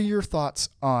know, what are your thoughts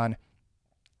on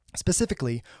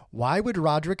specifically why would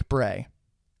Roderick Bray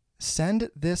send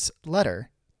this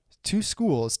letter to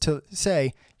schools to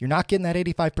say you're not getting that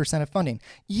 85% of funding,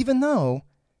 even though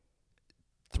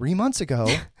 3 months ago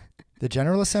the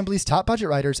General Assembly's top budget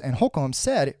writers and Holcomb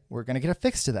said we're going to get a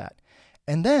fix to that.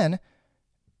 And then,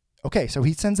 okay, so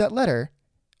he sends that letter.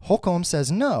 Holcomb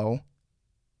says, no,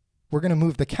 we're going to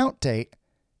move the count date.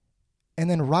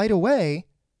 And then right away,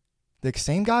 the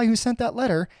same guy who sent that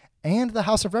letter and the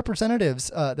House of Representatives,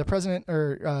 the president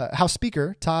or House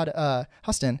Speaker, Todd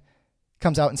Huston,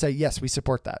 comes out and say, yes, we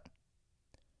support that.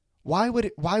 Why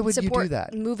would you do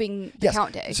that? Moving the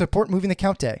count day. Support moving the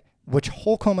count day, which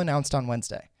Holcomb announced on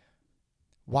Wednesday.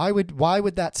 Why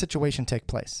would that situation take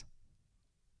place?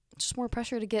 Just more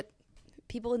pressure to get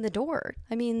people in the door.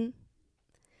 I mean,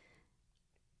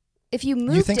 if you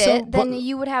moved then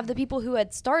you would have the people who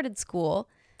had started school.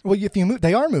 Well, if you move,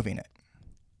 they are moving it.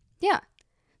 Yeah.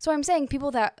 So I'm saying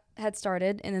people that had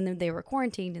started and then they were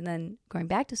quarantined and then going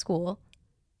back to school.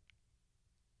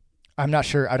 I'm not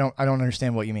sure. I don't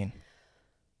understand what you mean.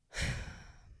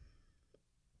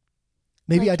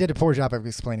 Maybe I did a poor job of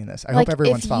explaining this. I hope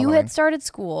everyone's following. If you had started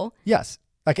school. Yes.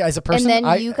 Like as a person, and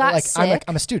then you got sick.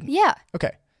 I'm a student. Yeah.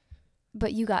 Okay.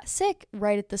 But you got sick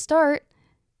right at the start.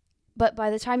 But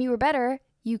by the time you were better,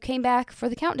 you came back for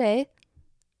the count day.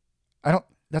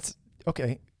 That's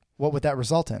okay. What would that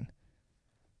result in?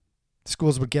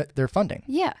 Schools would get their funding.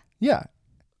 Yeah. Yeah.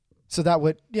 So that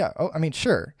would, yeah. Oh, I mean,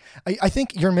 sure. I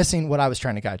think you're missing what I was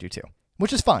trying to guide you to,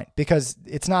 which is fine because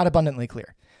it's not abundantly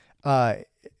clear. And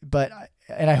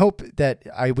I hope that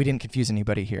we didn't confuse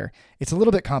anybody here. It's a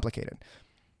little bit complicated.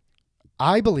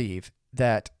 I believe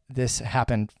that this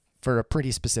happened for a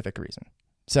pretty specific reason.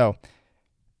 So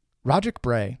Roderick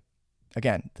Bray,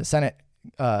 again, the Senate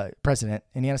president,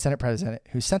 Indiana Senate president,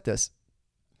 who sent this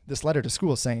letter to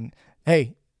schools saying,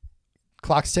 hey,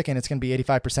 clock's ticking, it's going to be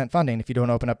 85% funding if you don't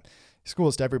open up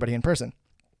schools to everybody in person.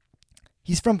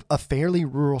 He's from a fairly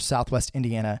rural southwest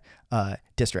Indiana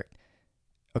district.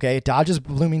 Okay, it dodges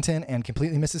Bloomington and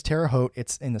completely misses Terre Haute.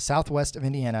 It's in the southwest of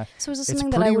Indiana. So is this something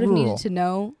that I would have needed to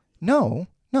know? No.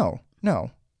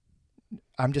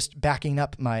 I'm just backing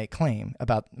up my claim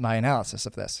about my analysis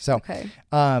of this. So, okay.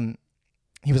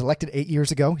 He was elected 8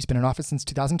 years ago. He's been in office since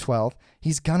 2012.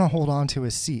 He's going to hold on to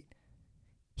his seat.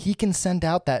 He can send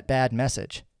out that bad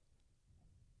message.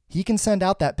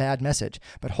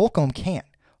 But Holcomb can't.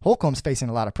 Holcomb's facing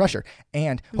a lot of pressure,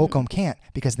 and Holcomb can't,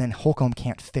 because then Holcomb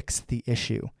can't fix the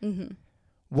issue. Mm-hmm.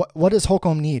 What does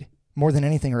Holcomb need more than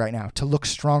anything right now? To look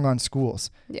strong on schools.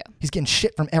 Yeah. He's getting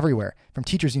shit from everywhere, from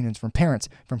teachers unions, from parents,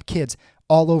 from kids,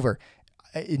 all over.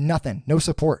 Nothing, no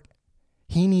support.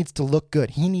 He needs to look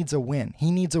good. He needs a win.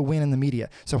 He needs a win in the media.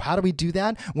 So how do we do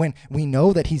that when we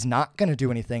know that he's not going to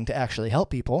do anything to actually help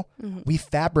people? Mm-hmm. We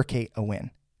fabricate a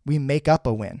win. We make up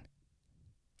a win.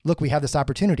 Look, we have this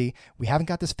opportunity. We haven't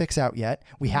got this fix out yet.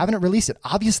 We haven't released it.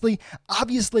 Obviously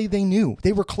they knew.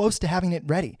 They were close to having it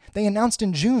ready. They announced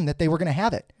in June that they were going to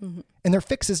have it. Mm-hmm. And their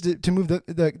fix is to move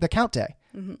the count day.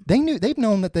 Mm-hmm. They've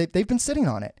known that they've been sitting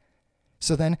on it.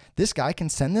 So then this guy can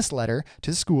send this letter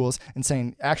to the schools and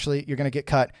saying, actually, you're going to get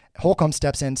cut. Holcomb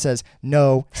steps in, says,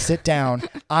 no, sit down.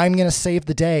 I'm going to save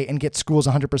the day and get schools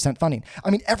 100% funding. I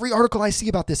mean, every article I see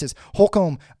about this is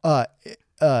Holcomb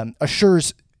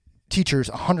assures teachers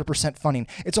 100% funding.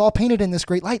 It's all painted in this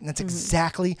great light, and that's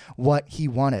exactly what he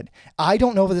wanted. I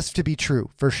don't know this to be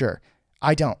true for sure.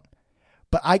 I don't.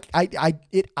 But I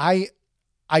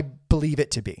believe it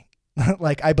to be.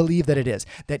 Like, I believe that it is.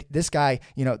 That this guy,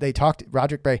 they talked,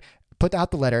 Roderick Bray put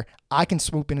out the letter, I can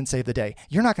swoop in and save the day.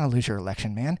 You're not going to lose your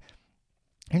election, man.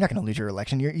 You're not going to lose your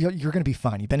election. You're going to be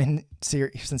fine. You've been in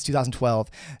since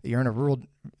 2012. You're in a rural,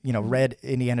 red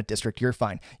Indiana district. You're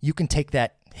fine. You can take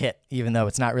that hit, even though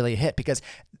it's not really a hit, because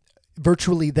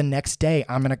virtually the next day,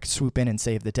 I'm going to swoop in and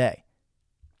save the day.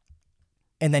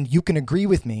 And then you can agree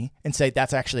with me and say,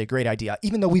 that's actually a great idea,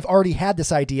 even though we've already had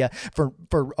this idea for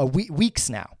weeks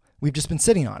now. We've just been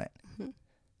sitting on it. Mm-hmm.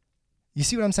 You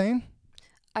see what I'm saying?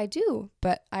 I do,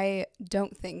 but I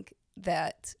don't think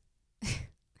that, I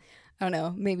don't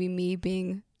know, maybe me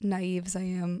being naive as I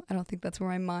am, I don't think that's where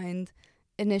my mind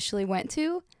initially went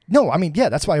to. No, I mean, yeah,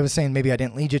 that's why I was saying maybe I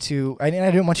didn't lead you to, I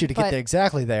didn't want you to get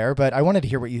exactly there, but I wanted to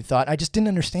hear what you thought. I just didn't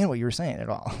understand what you were saying at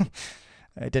all.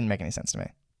 It didn't make any sense to me.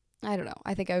 I don't know.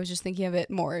 I think I was just thinking of it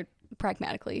more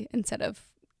pragmatically instead of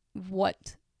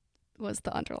what was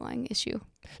the underlying issue.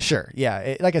 Sure.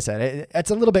 Yeah. Like I said, it's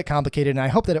a little bit complicated, and I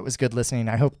hope that it was good listening.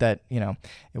 I hope that, it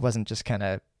wasn't just kind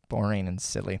of boring and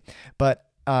silly. But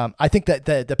I think that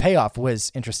the payoff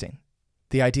was interesting.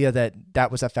 The idea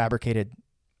that was a fabricated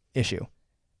issue,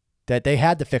 that they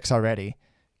had the fix already,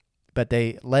 but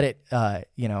they let it,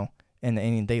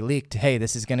 and they leaked, hey,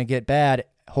 this is going to get bad.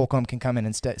 Holcomb can come in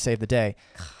and save the day.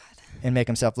 God. And make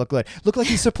himself look good. Look like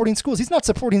he's supporting schools. He's not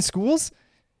supporting schools.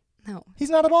 No.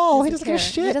 He's not at all. He doesn't give a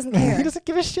shit. He doesn't care. He doesn't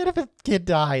give a shit if a kid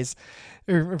dies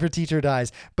or if a teacher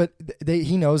dies. But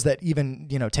he knows that even,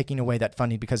 taking away that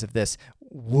funding because of this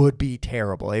would be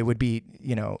terrible. It would be,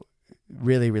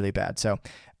 really, really bad. So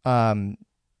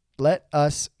let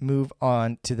us move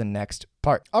on to the next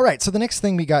part. All right. So the next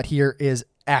thing we got here is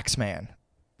Axeman.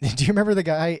 Do you remember the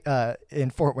guy in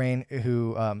Fort Wayne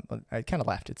who I kind of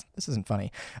laughed. This isn't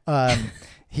funny.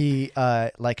 He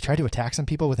tried to attack some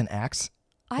people with an axe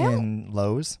in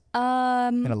Lowe's. In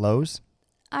a Lowe's.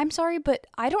 I'm sorry, but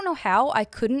I don't know how I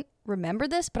couldn't remember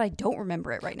this, but I don't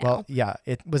remember it right now. Well, yeah,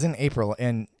 it was in April,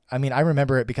 and I mean I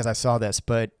remember it because I saw this.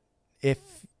 But if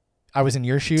I was in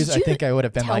your shoes, I think I would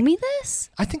have been tell me this?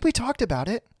 I think we talked about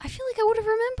it. I feel like I would have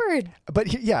remembered.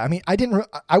 But yeah, I mean, I didn't.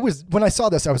 When I saw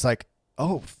this, I was like,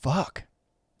 oh, fuck.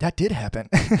 That did happen.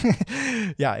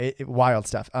 Yeah, wild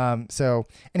stuff. So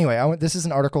anyway, this is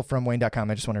an article from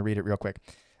Wayne.com. I just want to read it real quick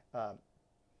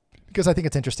because I think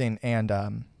it's interesting, and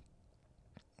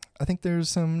I think there's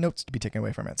some notes to be taken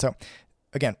away from it. So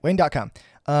again, Wayne.com.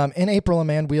 In April, a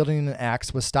man wielding an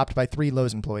axe was stopped by 3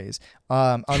 Lowe's employees.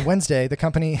 On Wednesday, the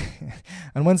company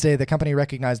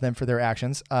recognized them for their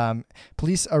actions.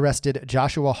 Police arrested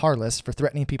Joshua Harless for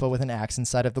threatening people with an axe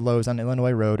inside of the Lowe's on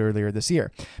Illinois Road earlier this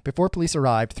year. Before police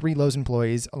arrived, 3 Lowe's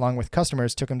employees, along with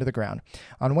customers, took him to the ground.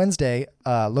 On Wednesday,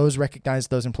 Lowe's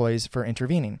recognized those employees for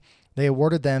intervening. They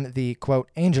awarded them the, quote,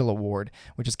 Angel Award,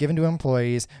 which is given to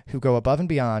employees who go above and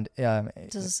beyond.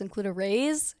 Does this include a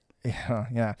raise?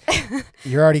 Yeah.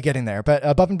 You're already getting there. But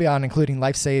above and beyond, including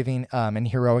life-saving and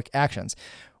heroic actions.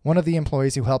 One of the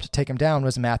employees who helped take him down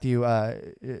was Matthew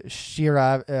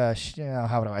Shiryayev.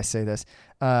 How do I say this?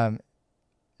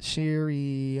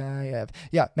 Shiryayev.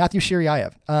 Yeah, Matthew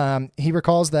Shiryayev. He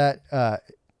recalls what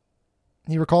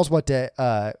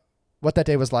that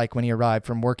day was like when he arrived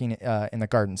from working in the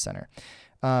garden center.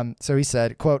 So he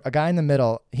said, quote, a guy in the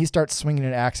middle, he starts swinging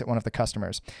an axe at one of the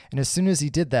customers. And as soon as he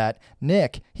did that,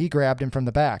 Nick, he grabbed him from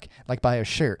the back, like by his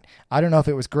shirt. I don't know if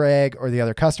it was Greg or the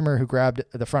other customer who grabbed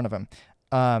the front of him.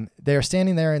 They're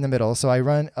standing there in the middle. So I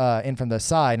run in from the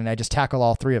side and I just tackle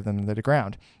all 3 of them to the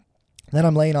ground. Then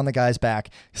I'm laying on the guy's back,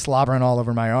 slobbering all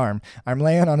over my arm. I'm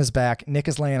laying on his back. Nick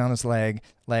is laying on his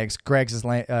legs. Greg's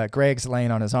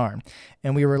laying on his arm.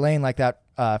 And we were laying like that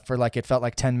for like, it felt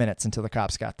like 10 minutes until the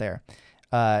cops got there.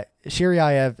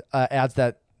 Shiryaev adds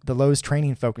that the Lowe's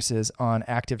training focuses on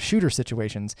active shooter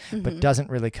situations, but doesn't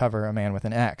really cover a man with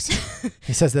an axe.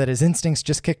 He says that his instincts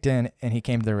just kicked in and he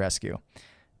came to the rescue.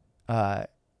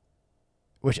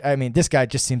 Which, I mean, this guy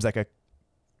just seems like a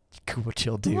cool,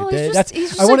 chill dude. Well, he's just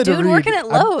a dude working at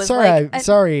Lowe's.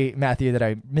 Sorry, Matthew, that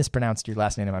I mispronounced your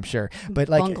last name, I'm sure. But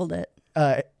like, bungled it.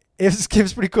 It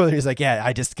was pretty cool. He was like, yeah,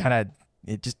 I just kind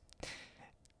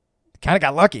of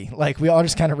got lucky. Like we all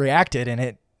just kind of reacted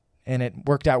and it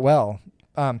worked out well.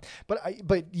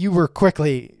 But you were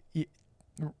quickly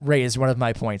raised one of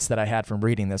my points that I had from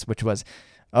reading this, which was,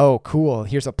 oh, cool.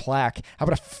 Here's a plaque. How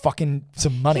about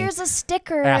some money? Here's a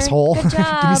sticker. Asshole. Good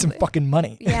job. Give me some fucking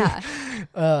money. Yeah.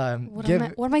 What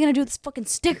am I going to do with this fucking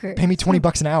sticker? Pay me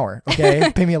 $20 an hour.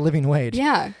 Okay. Pay me a living wage.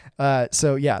 Yeah.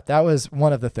 So yeah, that was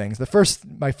one of the things.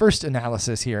 My first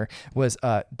analysis here was,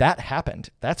 that happened.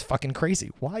 That's fucking crazy.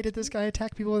 Why did this guy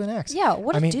attack people with an axe? Yeah.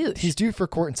 What a douche. He's due for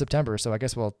court in September. So I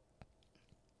guess we'll,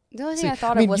 the only thing I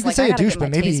thought of was you could like, say I a gotta douche, get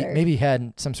but my taser. maybe he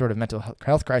had some sort of mental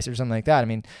health crisis or something like that. I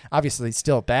mean, obviously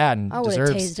still bad and I would have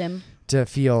deserves tased him. to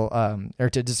feel,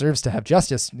 deserves to have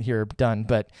justice here done.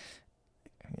 But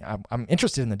I'm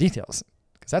interested in the details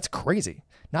because that's crazy.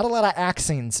 Not a lot of axe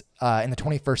scenes in the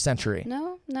 21st century.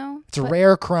 No. It's a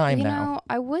rare crime now.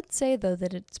 I would say though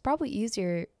that it's probably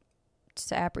easier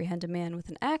to apprehend a man with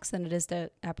an axe than it is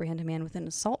to apprehend a man with an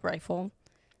assault rifle.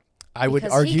 I would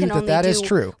Because he argue can that only that is do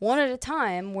true. one at a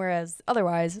time, whereas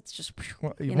otherwise it's just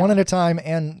One at a time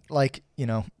and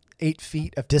 8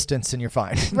 feet of distance and you're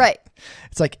fine. right.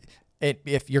 It's like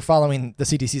if you're following the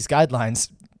CDC's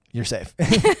guidelines, you're safe.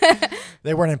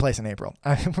 They weren't in place in April.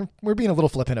 We're being a little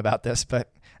flippant about this, but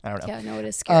I don't know. Yeah, no, it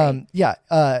is scary.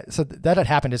 So that had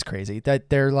happened is crazy. That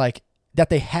they're like that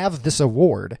they have this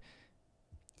award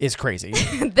is crazy.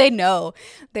 They know.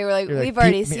 They were like, we've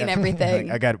already seen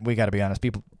everything. We got to be honest.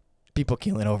 People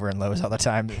keeling over in Lowe's all the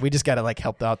time. We just got to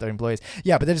help out their employees.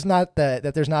 Yeah, but there's not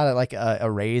there's not a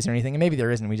raise or anything. And maybe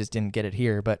there isn't. We just didn't get it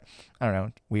here. But I don't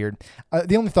know. Weird.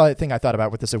 The only thing I thought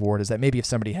about with this award is that maybe if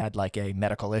somebody had a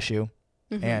medical issue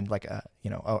and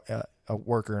a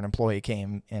worker, an employee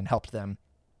came and helped them,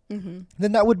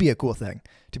 then that would be a cool thing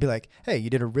to be like, hey, you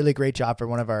did a really great job for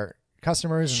one of our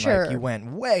customers. And sure. You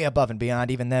went way above and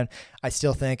beyond. Even then, I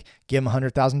still think give them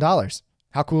 $100,000.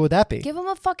 How cool would that be? Give him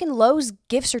a fucking Lowe's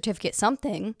gift certificate,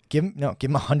 something. Give him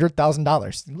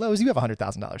 $100,000. Lowe's, you have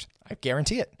 $100,000. I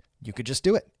guarantee it. You could just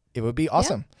do it. It would be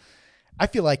awesome. Yeah. I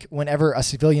feel like whenever a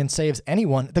civilian saves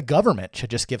anyone, the government should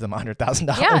just give them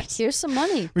 $100,000. Yeah, here's some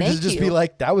money. We should just be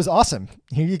like, that was awesome.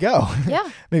 Here you go. Yeah.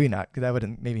 Maybe not, because that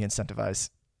would maybe incentivize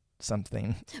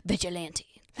something.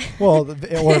 Vigilante. Well,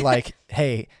 or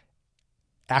hey,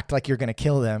 act like you're going to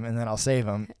kill them and then I'll save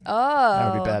them. Oh.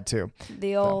 That would be bad too.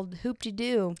 The old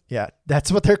hoop-de-doo. Yeah, that's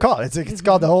what they're called. It's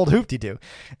called the old hoop-de-doo.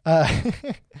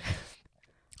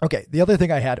 Okay, the other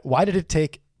thing I had, why did it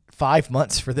take 5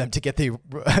 months for them to get the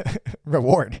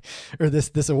reward or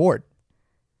this award?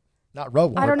 Not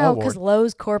reward. I don't know, because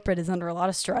Lowe's corporate is under a lot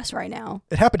of stress right now.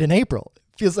 It happened in April.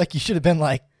 It feels like you should have been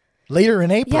later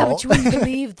in April. Yeah, but you wouldn't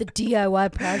believe the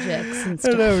DIY projects and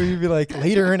stuff. I don't know. You'd be like,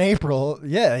 later in April,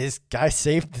 yeah,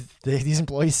 these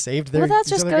employees saved their. Well, that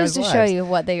just goes to lives. show you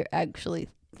what they actually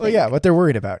think. Well, yeah, what they're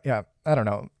worried about. Yeah, I don't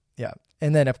know. Yeah,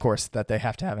 and then of course that they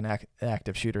have to have an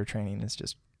active shooter training is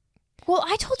just. Well,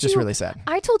 I told you. Just really sad.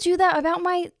 I told you that about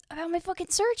my fucking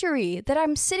surgery. That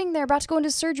I'm sitting there about to go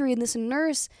into surgery, and this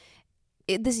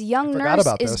young nurse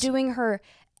is doing her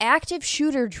active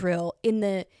shooter drill in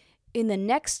the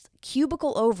next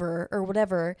cubicle over or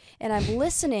whatever, and I'm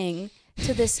listening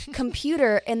to this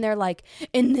computer, and they're like,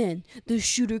 and then the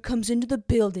shooter comes into the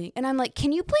building, and I'm like,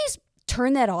 can you please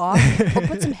turn that off or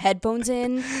put some headphones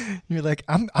in? You're like,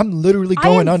 I'm literally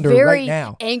going under right now.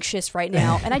 I'm very anxious right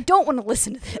now, and I don't want to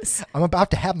listen to this. I'm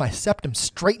about to have my septum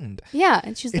straightened. Yeah,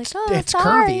 and she's like, oh, it's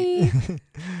sorry. Curvy.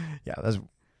 Yeah,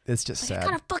 it's just sad.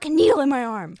 I got a fucking needle in my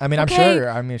arm. I mean, okay?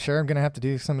 I'm sure I'm gonna have to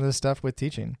do some of this stuff with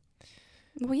teaching.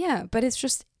 Well, yeah, but it's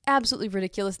just absolutely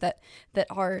ridiculous that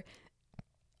our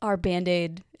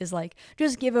Band-Aid is like,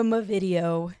 just give them a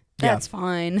video. That's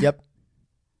fine. Yep.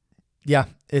 Yeah,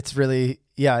 it's really,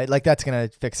 that's going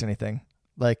to fix anything.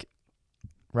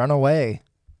 Run away.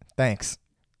 Thanks,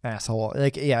 asshole.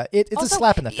 It's also a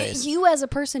slap in the face. You as a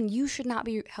person, you should not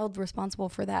be held responsible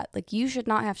for that. You should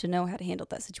not have to know how to handle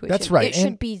that situation. That's right. It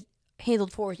should be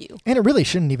handled for you. And it really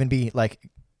shouldn't even be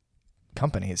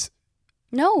companies.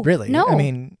 No, Really? no. I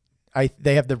mean,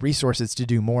 they have the resources to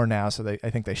do more now, so I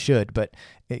think they should. But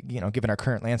given our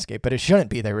current landscape, but it shouldn't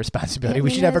be their responsibility. I We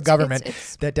mean, should have a it's- government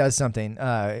it's- that does something.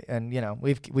 And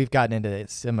we've gotten into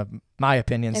some of my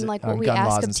opinions and like on what we gun laws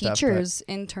ask of and stuff. But teachers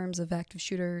in terms of active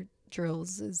shooter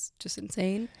drills is just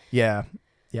insane. yeah,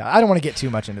 I don't want to get too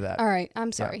much into that. All right,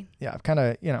 I'm sorry. Yeah, kind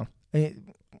of.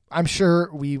 I'm sure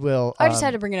we will. I just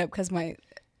had to bring it up because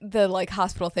the like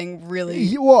hospital thing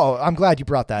really Whoa, I'm glad you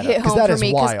brought that up hit because home that for is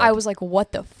me because wild. I was like,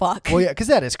 what the fuck? Well, yeah, because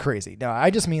that is crazy. No,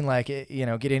 I just mean like,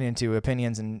 getting into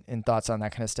opinions and thoughts on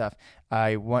that kind of stuff.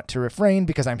 I want to refrain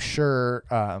because I'm sure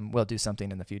we'll do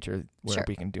something in the future where Sure.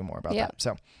 we can do more about Yeah. that.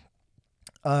 So,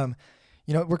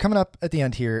 we're coming up at the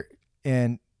end here.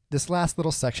 And this last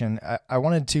little section, I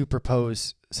wanted to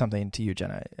propose something to you,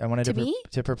 Jenna. I wanted To me?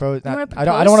 to propose. You wanna I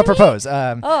don't want to propose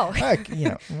propose.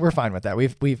 Oh. We're fine with that.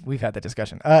 We've had that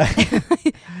discussion.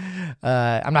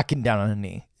 I'm not getting down on a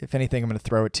knee. If anything, I'm going to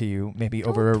throw it to you, maybe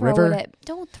over a river.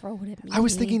 Don't throw it at me. I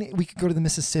was thinking we could go to the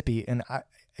Mississippi, and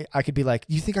I could be like,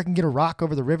 you think I can get a rock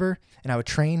over the river? And I would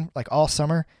train like all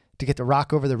summer to get the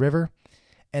rock over the river,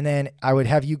 and then I would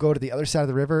have you go to the other side of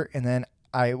the river, and then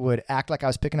I would act like I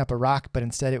was picking up a rock, but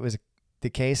instead it was the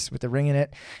case with the ring in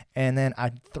it, and then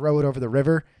I'd throw it over the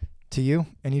river to you,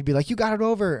 and you'd be like, you got it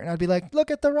over, and I'd be like, look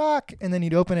at the rock, and then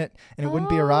you'd open it, and it wouldn't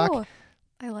be a rock. Oh,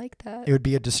 I like that. It would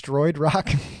be a destroyed rock.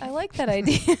 I like that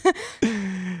idea.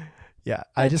 Yeah,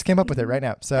 I just came up with it right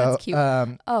now. So, That's cute.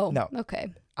 Oh, no.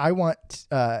 Okay. I want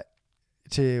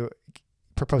to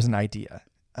propose an idea,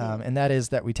 and that is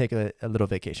that we take a little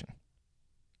vacation.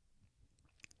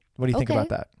 What do you think Okay. about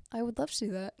that? I would love to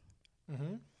do that.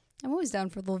 Mm-hmm. I'm always down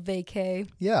for a little vacay.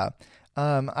 Yeah.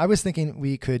 I was thinking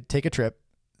we could take a trip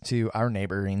to our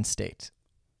neighboring state,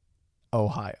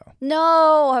 Ohio.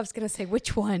 No, I was going to say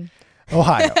which one.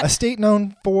 Ohio, a state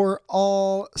known for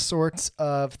all sorts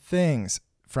of things,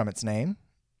 from its name,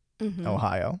 Mhm.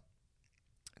 Ohio,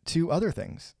 to other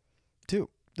things, too.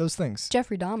 Those things.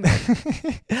 Jeffrey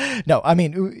Dahmer. No, I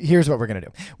mean, here's what we're going to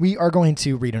do. We are going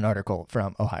to read an article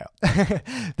from Ohio.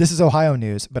 This is Ohio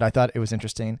news, but I thought it was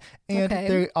interesting. And Okay.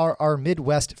 they are our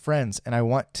Midwest friends, and I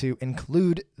want to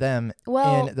include them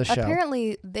Well, in the show.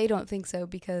 apparently they don't think so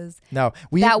because No,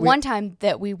 one time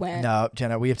that we went. No,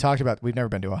 Jenna, we have talked about, we've never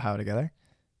been to Ohio together.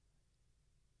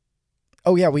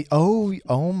 Oh, yeah,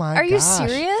 oh my Are you gosh.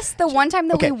 serious? The one time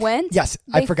that Okay, we went? yes,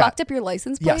 they I forgot. fucked up your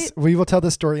license plate? Yes, we will tell the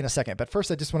story in a second. But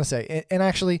first, I just want to say, and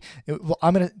actually,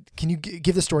 can you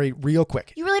give the story real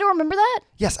quick? You really don't remember that?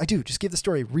 Yes, I do. Just give the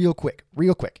story real quick,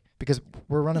 because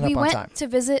we're running We up on went time. to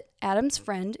visit Adam's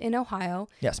friend in Ohio.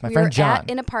 Yes, my we friend were John.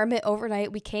 at an apartment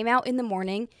overnight. We came out in the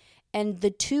morning, and the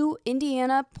 2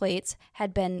 Indiana plates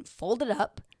had been folded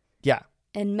up Yeah,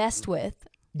 and messed with.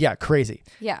 yeah, crazy.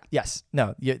 Yeah. Yes,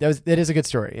 no, yeah, that is a good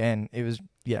story, and it was,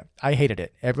 yeah, I hated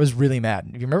it. I was really mad.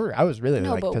 You remember? I was really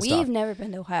No, but pissed we've off. never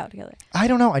been to Ohio together. I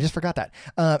don't know. I just forgot that.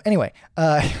 Anyway,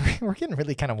 we're getting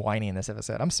really kind of whiny in this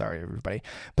episode. I'm sorry, everybody,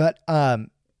 but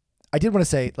I did want to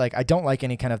say, like, I don't like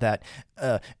any kind of that.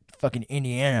 Fucking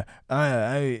Indiana,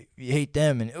 I hate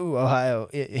them, and Ohio,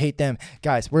 I hate them.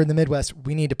 Guys, we're in the Midwest.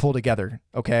 We need to pull together,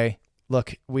 okay?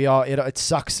 Look, it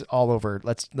sucks all over.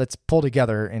 Let's pull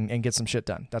together and get some shit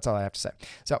done. That's all I have to say.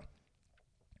 So,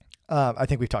 I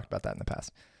think we've talked about that in the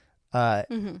past.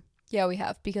 Mm-hmm. Yeah, we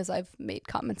have, because I've made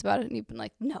comments about it, and you've been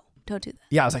like, no, don't do that.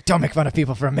 Yeah, I was like, don't make fun of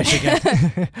people from Michigan.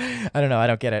 I don't know. I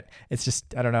don't get it. It's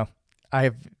just, I don't know. I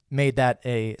have made that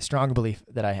a strong belief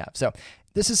that I have. So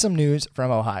this is some news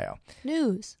from Ohio.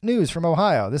 News from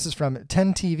Ohio. This is from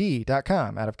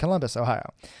 10tv.com out of Columbus,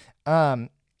 Ohio.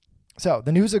 So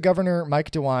the news of Governor Mike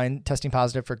DeWine testing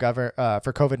positive for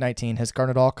COVID-19 has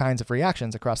garnered all kinds of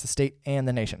reactions across the state and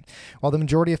the nation. While the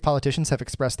majority of politicians have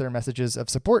expressed their messages of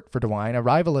support for DeWine, a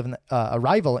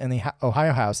rival in the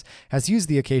Ohio House has used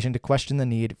the occasion to question the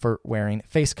need for wearing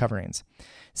face coverings.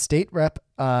 State Rep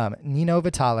Nino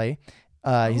Vitale,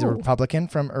 he's a Republican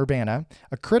from Urbana,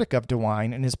 a critic of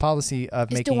DeWine and his policy of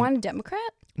making... Is DeWine a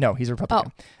Democrat? No, he's a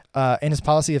Republican. And his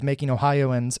policy of making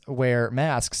Ohioans wear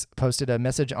masks, posted a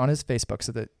message on his Facebook.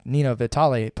 So that Nino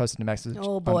Vitale posted a message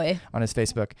on his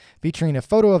Facebook featuring a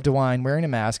photo of DeWine wearing a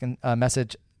mask and a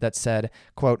message that said,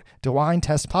 quote, DeWine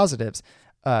tests positive.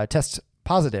 I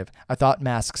thought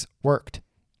masks worked.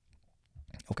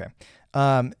 Okay.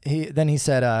 He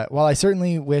said, while I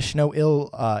certainly wish no ill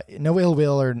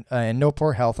will or and no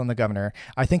poor health on the governor,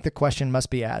 I think the question must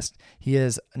be asked. He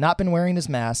has not been wearing his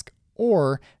mask,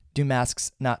 or do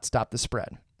masks not stop the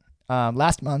spread?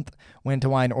 Last month, when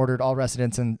DeWine ordered all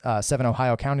residents in 7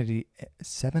 Ohio counties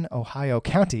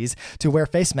to wear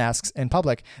face masks in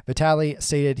public, Vitali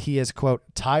stated he is, quote,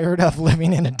 tired of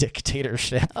living in a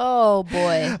dictatorship. Oh,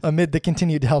 boy. Amid the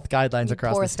continued health guidelines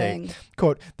across the state.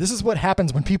 Quote, this is what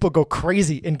happens when people go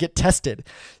crazy and get tested.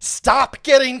 Stop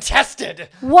getting tested.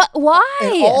 What? Why?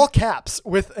 In all caps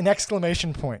with an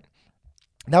exclamation point.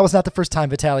 That was not the first time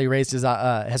Vitali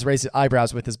has raised his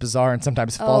eyebrows with his bizarre and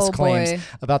sometimes false claims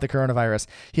about the coronavirus.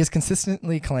 He has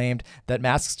consistently claimed that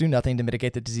masks do nothing to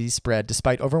mitigate the disease spread,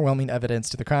 despite overwhelming evidence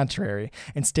to the contrary,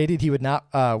 and stated he would not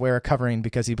wear a covering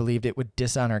because he believed it would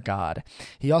dishonor God.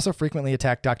 He also frequently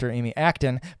attacked Dr. Amy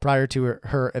Acton prior to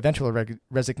her eventual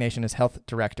resignation as health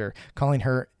director, calling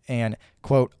her an,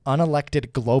 quote,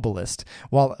 unelected globalist,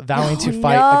 while vowing to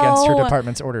fight against her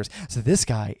department's orders. So this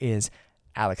guy is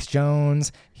Alex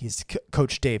Jones. He's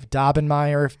Coach Dave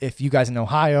Daubenmire. If you guys in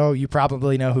Ohio, you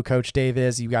probably know who Coach Dave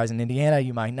is. You guys in Indiana,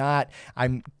 you might not.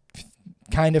 I'm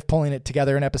kind of pulling it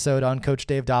together an episode on Coach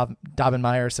Dave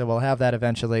Daubenmire, so we'll have that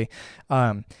eventually.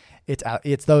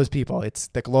 It's those people. It's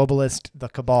the globalist, the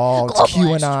cabal, it's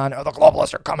QAnon. Oh, the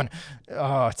globalists are coming.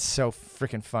 Oh, it's so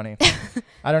freaking funny.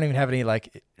 I don't even have any,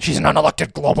 she's an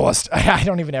unelected globalist. I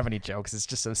don't even have any jokes. It's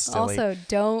just so silly. Also,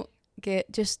 don't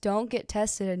get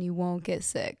tested and you won't get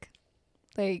sick.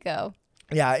 There you go.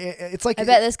 Yeah, it's like, I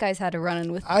bet this guy's had to run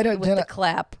in with the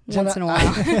clap once in a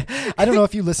while. I don't know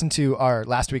if you listened to our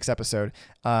last week's episode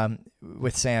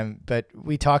with Sam, but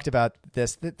we talked about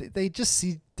this. They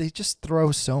just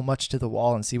throw so much to the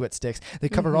wall and see what sticks. They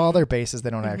cover all their bases. They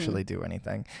don't actually do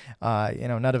anything. None of it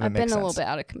makes sense. I've been a little bit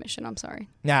out of commission. I'm sorry.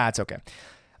 Nah, it's okay.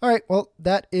 All right, well,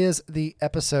 that is the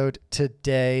episode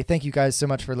today. Thank you guys so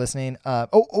much for listening.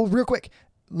 Real quick,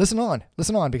 listen on,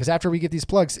 because after we get these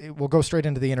plugs, we'll go straight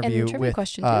into the interview with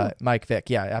Mike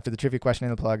Vick. Yeah, after the trivia question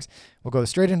and the plugs, we'll go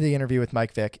straight into the interview with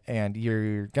Mike Vick, and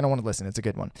you're going to want to listen. It's a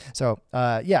good one. So,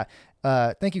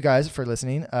 thank you guys for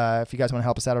listening. If you guys want to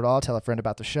help us out at all, tell a friend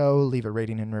about the show, leave a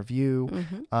rating and review.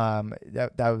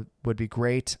 That would be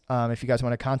great. If you guys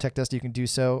want to contact us, you can do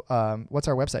so. What's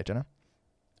our website, Jenna?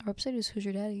 Our website is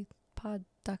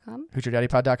HoosierDaddyPod.com.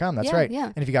 HoosierDaddyPod.com. That's right. Yeah.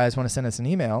 And if you guys want to send us an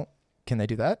email, can they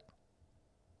do that?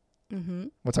 Mm-hmm.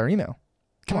 What's our email?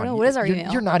 Come on. What is our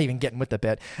email? You're not even getting with the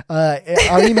bit.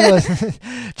 Our email is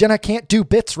Jenna can't do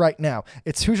bits right now.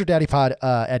 It's HoosierDaddyPod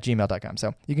at gmail.com.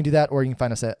 So you can do that, or you can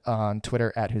find us on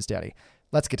Twitter at Who'sDaddy.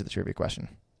 Let's get to the trivia question.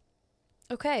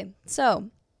 Okay.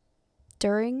 So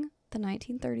during the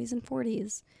 1930s and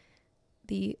 40s,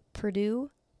 the Purdue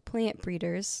plant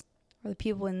breeders, or the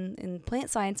people in plant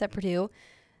science at Purdue,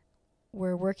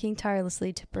 were working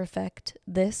tirelessly to perfect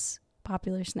this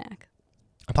popular snack.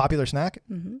 A popular snack?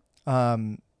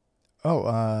 Mm-hmm.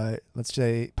 Let's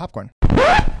say popcorn.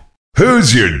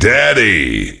 Who's your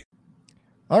daddy?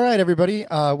 All right, everybody.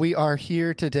 We are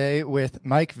here today with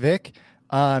Mike Vick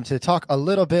to talk a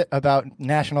little bit about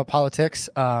national politics,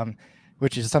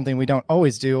 which is something we don't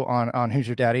always do on Who's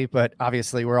Your Daddy, but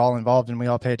obviously we're all involved and we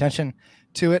all pay attention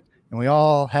to it. And we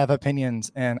all have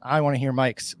opinions, and I want to hear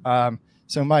Mike's.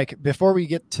 So, Mike, before we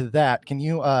get to that, can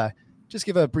you just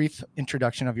give a brief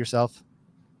introduction of yourself?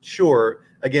 Sure.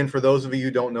 Again, for those of you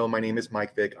who don't know, my name is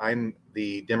Mike Vick. I'm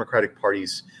the Democratic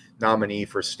Party's nominee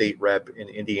for state rep in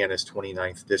Indiana's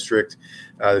 29th district.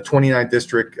 The 29th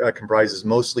district comprises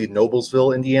mostly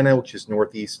Noblesville, Indiana, which is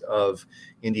northeast of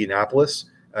Indianapolis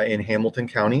in Hamilton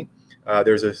County.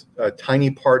 There's a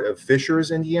tiny part of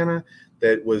Fishers, Indiana,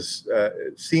 that was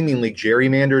seemingly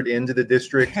gerrymandered into the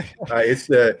district.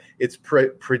 It's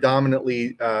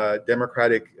predominantly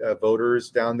Democratic voters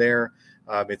down there.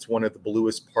 It's one of the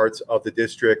bluest parts of the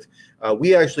district.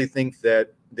 We actually think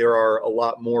that there are a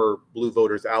lot more blue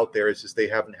voters out there. It's just they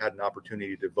haven't had an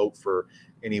opportunity to vote for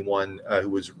anyone who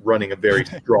was running a very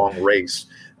strong race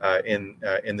in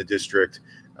the district.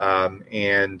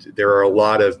 And there are a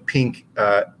lot of pink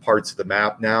parts of the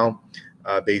map now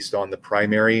based on the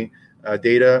primary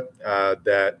data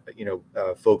that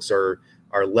folks are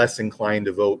less inclined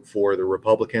to vote for the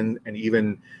Republican, and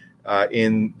even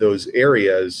in those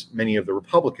areas, many of the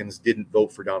Republicans didn't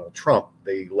vote for Donald Trump.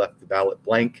 They left the ballot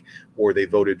blank, or they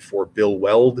voted for Bill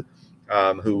Weld,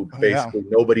 who basically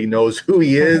nobody knows who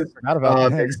he is,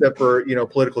 except for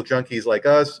political junkies like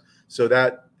us. So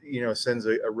that sends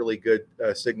a really good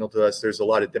signal to us. There's a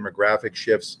lot of demographic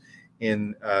shifts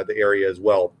in the area as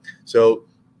well. So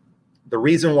the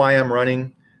reason why I'm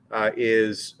running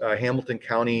is Hamilton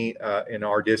County in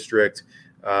our district,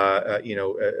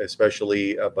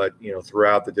 especially, but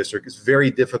throughout the district, it's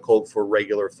very difficult for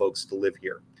regular folks to live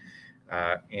here,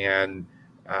 and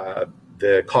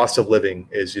the cost of living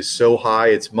is just so high.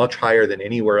 It's much higher than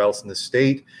anywhere else in the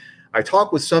state. I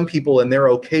talk with some people and they're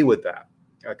okay with that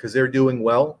because they're doing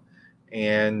well,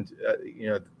 and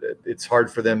it's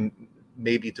hard for them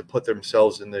maybe to put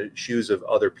themselves in the shoes of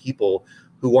other people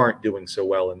who aren't doing so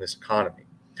well in this economy,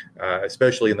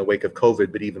 especially in the wake of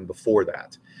COVID, but even before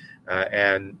that.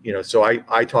 So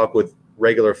I talk with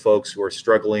regular folks who are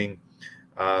struggling,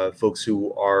 folks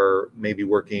who are maybe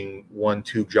working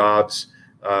 1-2 jobs,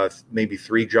 maybe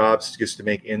 3 jobs just to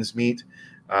make ends meet,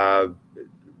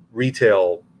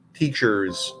 retail,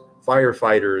 teachers,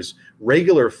 firefighters,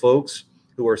 regular folks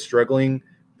who are struggling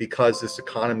because this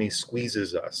economy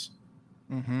squeezes us.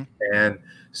 Mm-hmm. And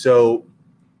so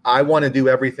I want to do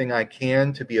everything I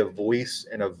can to be a voice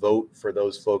and a vote for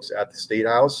those folks at the State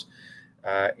House,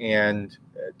 and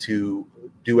to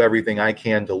do everything I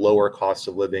can to lower costs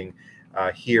of living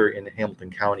here in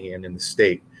Hamilton County and in the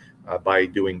state by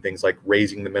doing things like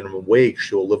raising the minimum wage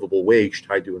to a livable wage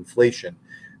tied to inflation,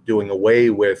 doing away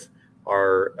with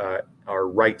our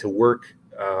right to work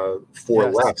for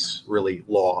Yes. less really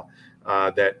law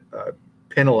that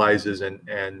penalizes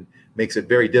and makes it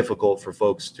very difficult for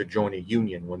folks to join a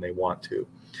union when they want to.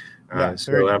 I'm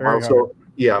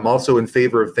also in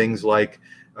favor of things like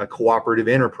cooperative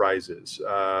enterprises,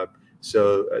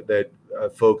 so that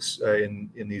folks in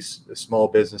these small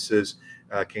businesses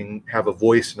can have a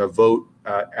voice and a vote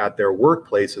at their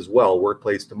workplace as well,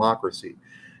 workplace democracy.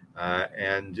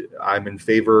 And I'm in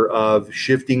favor of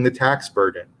shifting the tax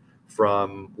burden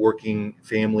from working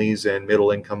families and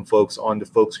middle-income folks onto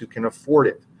folks who can afford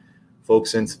it.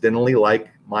 Folks, incidentally, like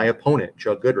my opponent,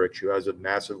 Chuck Goodrich, who has a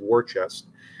massive war chest.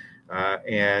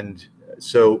 And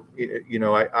so,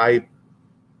 I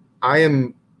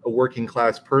am a working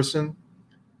class person.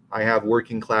 I have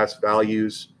working class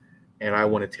values, and I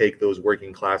want to take those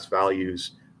working class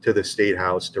values to the State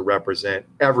House to represent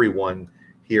everyone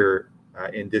here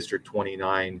in District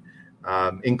 29,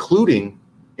 including,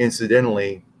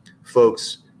 incidentally,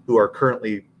 folks who are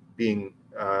currently being,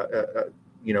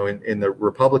 in the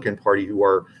Republican Party who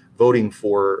are voting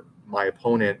for my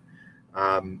opponent.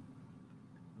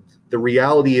 The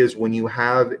reality is, when you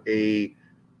have a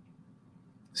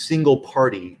single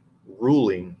party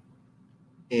ruling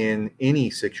in any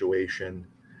situation,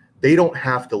 they don't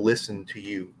have to listen to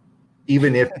you,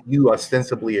 even if you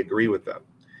ostensibly agree with them.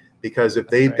 Because if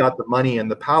they've got the money and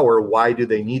the power, why do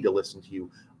they need to listen to you?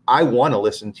 I want to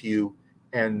listen to you,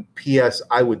 and P.S.,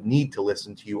 I would need to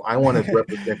listen to you. I want to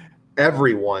represent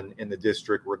everyone in the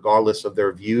district, regardless of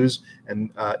their views.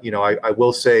 And, I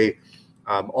will say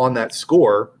on that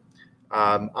score,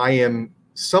 I am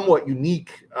somewhat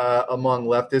unique among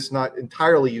leftists, not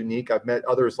entirely unique. I've met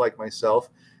others like myself,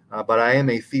 but I am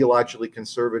a theologically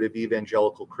conservative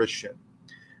evangelical Christian.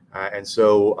 And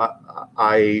so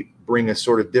I bring a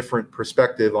sort of different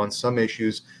perspective on some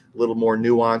issues, a little more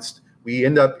nuanced. We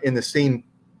end up in the same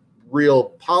real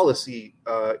policy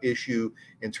issue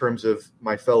in terms of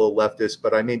my fellow leftists,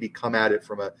 but I maybe come at it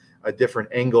from a different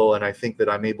angle. And I think that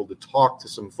I'm able to talk to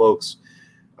some folks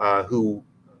who,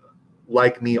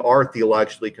 like me, are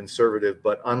theologically conservative,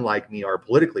 but unlike me, are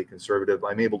politically conservative.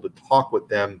 I'm able to talk with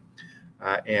them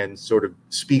and sort of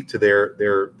speak to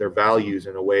their values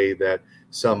in a way that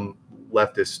some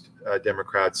leftist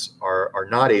Democrats are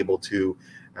not able to.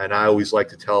 And I always like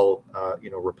to tell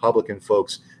Republican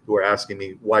folks who are asking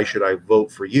me, why should I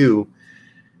vote for you?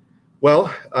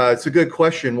 Well, it's a good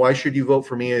question. Why should you vote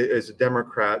for me as a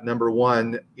Democrat? Number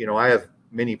one, I have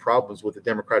many problems with the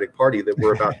Democratic Party that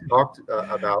we're about to talk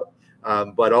about.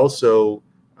 But also,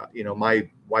 my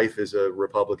wife is a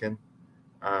Republican,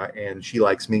 and she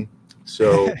likes me.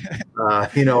 So,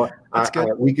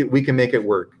 we can make it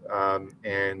work,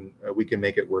 and we can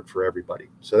make it work for everybody.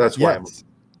 So that's why I'm.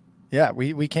 Yeah,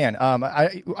 we can.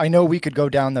 I know we could go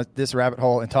down this rabbit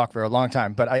hole and talk for a long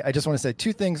time, but I just want to say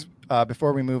 2 things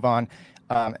before we move on.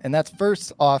 And that's,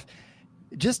 first off,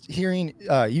 just hearing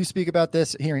you speak about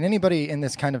this, hearing anybody in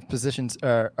this kind of positions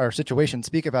or situation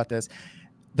speak about this,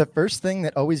 the first thing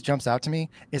that always jumps out to me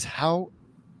is how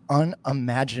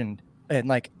unimagined and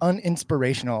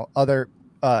uninspirational other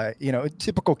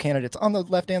typical candidates on the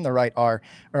left and the right are,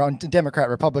 or on Democrat,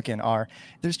 Republican are.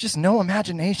 There's just no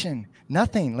imagination,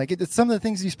 nothing. It's some of the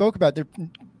things you spoke about. They're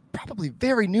probably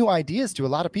very new ideas to a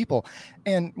lot of people.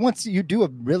 And once you do a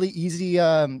really easy,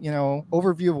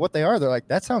 overview of what they are, they're like,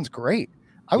 that sounds great.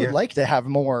 I would like to have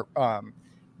more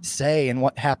say in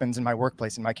what happens in my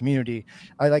workplace, in my community.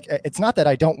 It's not that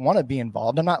I don't want to be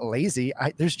involved. I'm not lazy.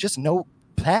 There's just no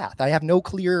path. I have no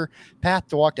clear path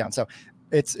to walk down. So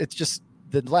it's just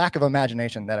the lack of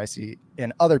imagination that I see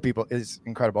in other people is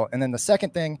incredible. And then the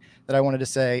second thing that I wanted to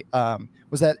say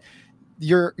was that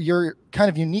your kind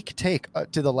of unique take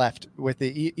to the left with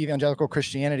the evangelical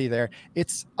Christianity there,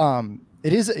 it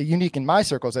is unique in my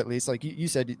circles, at least. Like you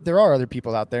said, there are other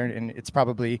people out there, and it's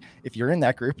probably, if you're in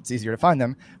that group, it's easier to find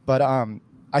them. But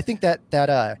I think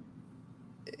that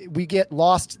we get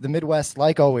lost. The Midwest,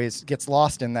 like always, gets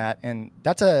lost in that, and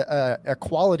that's a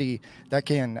quality that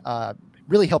can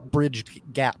really help bridge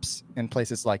gaps in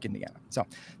places like Indiana. So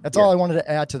that's all I wanted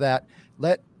to add to that.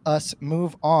 Let us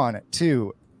move on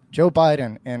to Joe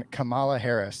Biden and Kamala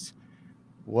Harris.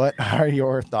 What are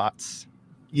your thoughts?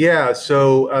 Yeah,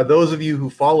 so those of you who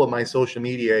follow my social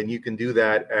media, and you can do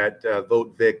that at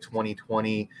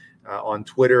VoteVic2020 on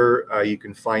Twitter. You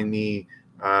can find me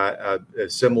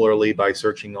similarly by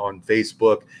searching on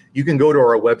Facebook. You can go to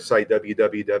our website,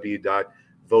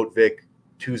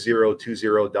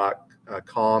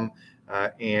 www.votevic2020.com,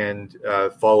 and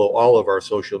follow all of our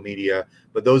social media.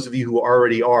 But those of you who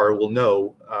already are will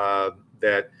know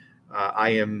that I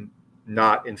am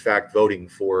not, in fact, voting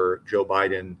for Joe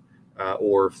Biden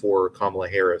or for Kamala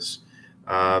Harris.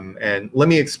 And let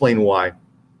me explain why.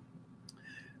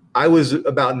 I was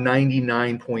about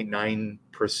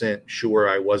 99.9% sure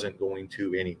I wasn't going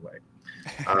to anyway,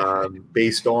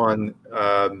 based on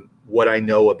what I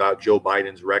know about Joe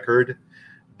Biden's record.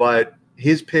 But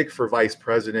his pick for vice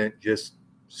president just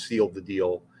sealed the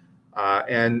deal.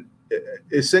 And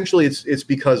essentially, it's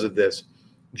because of this.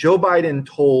 Joe Biden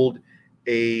told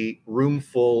a room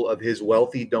full of his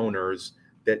wealthy donors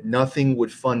that nothing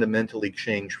would fundamentally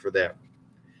change for them.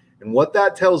 And what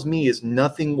that tells me is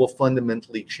nothing will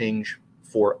fundamentally change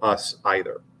for us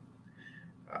either.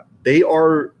 They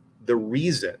are the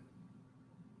reason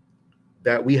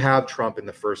that we have Trump in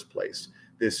the first place.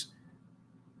 This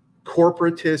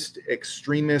corporatist,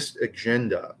 extremist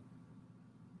agenda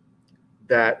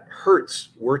that hurts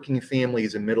working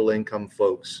families and middle-income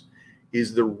folks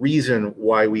is the reason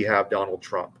why we have Donald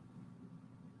Trump.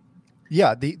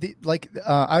 Yeah,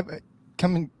 I'm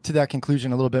coming to that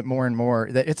conclusion a little bit more and more,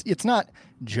 that it's not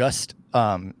just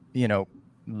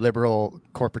liberal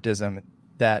corporatism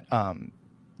that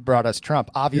brought us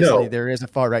Trump. Obviously, there is a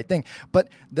far right thing, but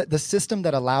the system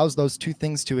that allows those two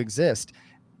things to exist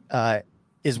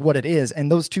is what it is, and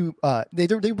those two they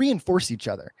reinforce each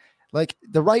other. Like,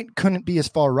 the right couldn't be as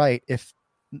far right if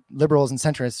liberals and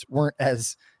centrists weren't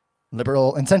as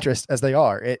liberal and centrist as they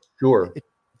are. Sure.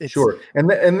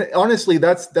 And honestly,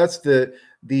 that's the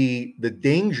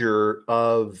danger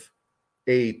of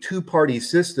a two-party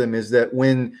system, is that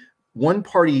when one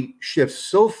party shifts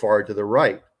so far to the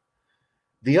right,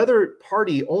 the other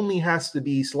party only has to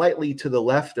be slightly to the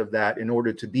left of that in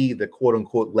order to be the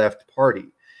quote-unquote left party.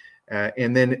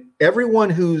 And then everyone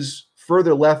who's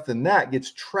further left than that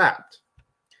gets trapped.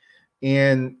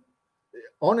 And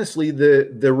honestly,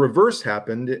 the reverse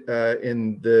happened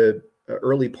in the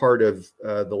early part of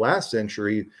the last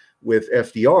century with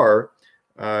FDR.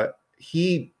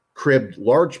 He cribbed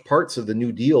large parts of the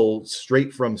New Deal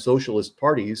straight from socialist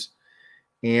parties,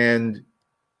 and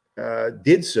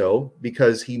did so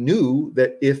because he knew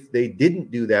that if they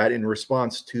didn't do that in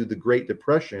response to the Great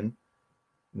Depression,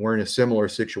 we're in a similar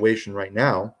situation right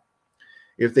now.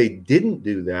 If they didn't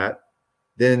do that,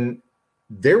 then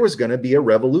there was going to be a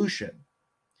revolution.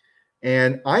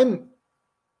 And I'm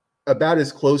about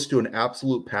as close to an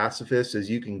absolute pacifist as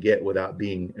you can get without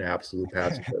being an absolute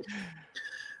pacifist.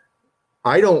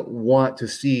 I don't want to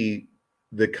see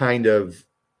the kind of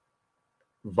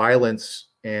violence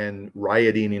and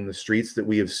rioting in the streets that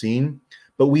we have seen.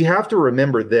 But we have to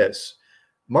remember this.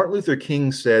 Martin Luther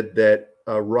King said that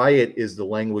a riot is the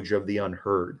language of the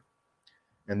unheard,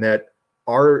 and that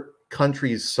our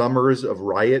country's summers of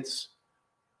riots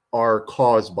are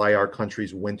caused by our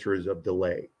country's winters of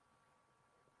delay.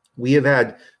 We have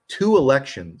had 2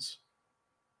 elections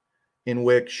in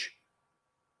which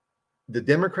the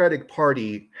Democratic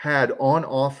Party had on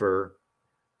offer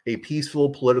a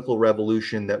peaceful political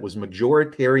revolution that was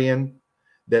majoritarian,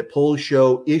 that polls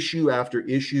show issue after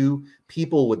issue,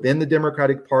 people within the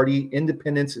Democratic Party,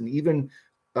 independents, and even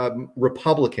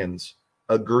Republicans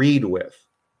agreed with.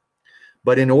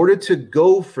 But in order to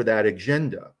go for that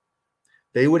agenda,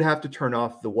 they would have to turn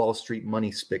off the Wall Street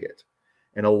money spigot.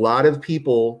 And a lot of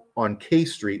people on K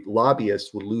Street,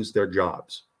 lobbyists, would lose their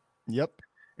jobs. Yep.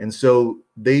 And so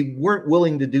they weren't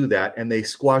willing to do that, and they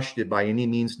squashed it by any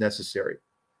means necessary.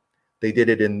 They did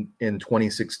it in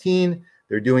 2016.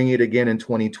 They're doing it again in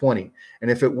 2020.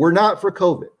 And if it were not for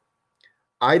COVID,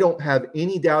 I don't have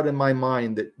any doubt in my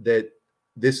mind that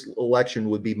this election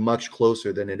would be much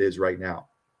closer than it is right now.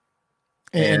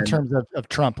 In terms of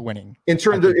Trump winning. In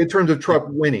terms of Trump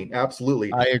winning,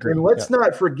 absolutely. I agree. And let's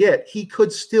not forget, he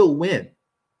could still win.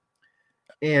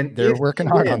 And They're if working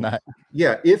he hard on wins- that.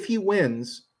 Yeah, if he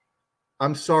wins,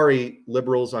 I'm sorry,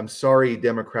 liberals. I'm sorry,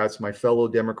 Democrats, my fellow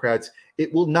Democrats.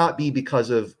 It will not be because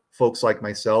of folks like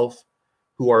myself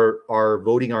who are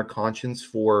voting our conscience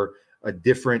for a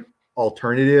different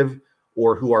alternative,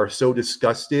 or who are so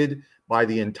disgusted by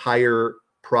the entire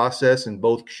process and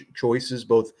both choices,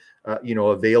 both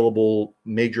available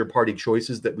major party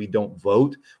choices, that we don't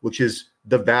vote, which is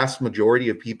the vast majority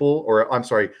of people, or I'm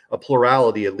sorry, a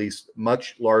plurality, at least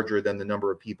much larger than the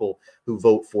number of people who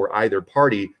vote for either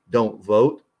party don't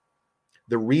vote.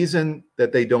 The reason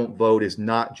that they don't vote is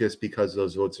not just because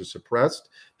those votes are suppressed.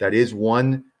 That is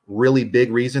one really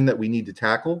big reason that we need to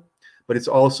tackle, but it's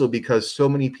also because so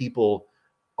many people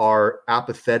are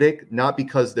apathetic, not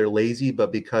because they're lazy,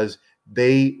 but because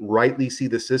they rightly see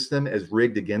the system as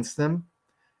rigged against them.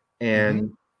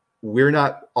 And we're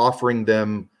not offering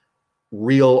them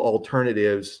real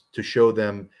alternatives to show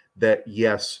them that,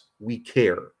 yes, we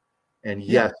care. And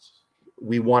yes,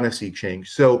 we want to see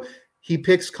change. So he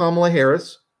picks Kamala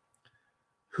Harris,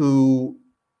 who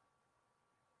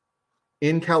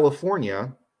in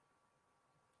California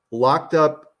locked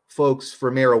up folks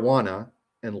for marijuana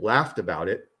and laughed about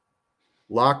it,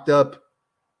 locked up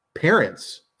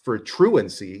parents for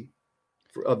truancy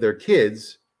of their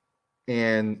kids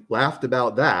and laughed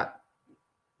about that,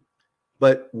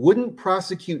 but wouldn't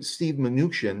prosecute Steve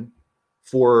Mnuchin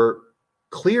for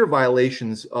clear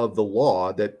violations of the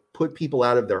law that put people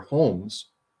out of their homes,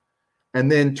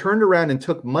 and then turned around and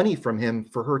took money from him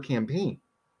for her campaign.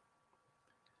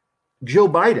 Joe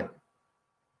Biden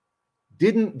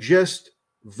didn't just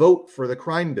vote for the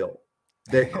crime bill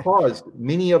that caused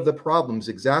many of the problems,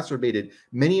 exacerbated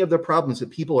many of the problems that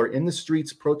people are in the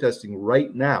streets protesting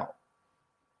right now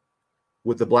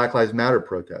with the Black Lives Matter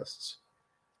protests.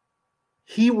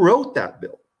 He wrote that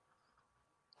bill.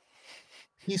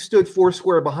 He stood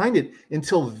foursquare behind it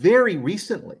until very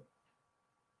recently.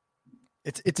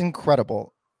 It's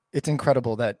incredible. It's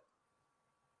incredible that,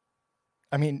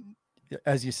 I mean,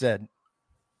 as you said,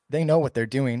 they know what they're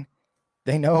doing.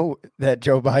 They know that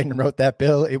Joe Biden wrote that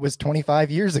bill. It was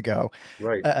 25 years ago.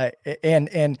 Right.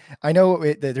 And I know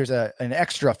there's an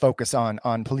extra focus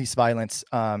on police violence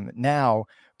now,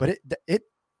 but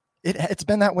it's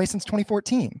been that way since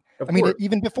 2014. I mean,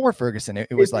 even before Ferguson,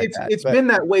 it was like that. It's been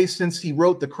that way since he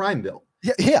wrote the crime bill.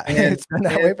 Yeah. It's been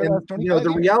that way for the last 25 years. The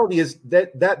reality is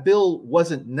that bill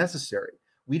wasn't necessary.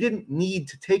 We didn't need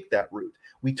to take that route.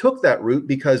 We took that route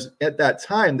because at that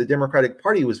time, the Democratic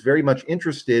Party was very much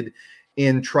interested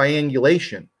in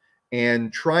triangulation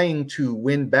and trying to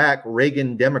win back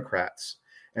Reagan Democrats.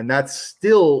 And that's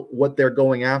still what they're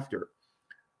going after.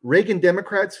 Reagan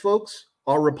Democrats, folks,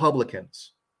 are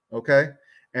Republicans. Okay.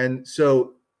 And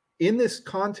so in this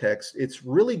context, it's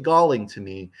really galling to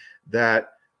me that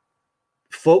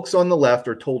folks on the left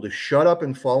are told to shut up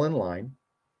and fall in line,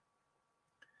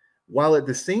 while at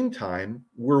the same time,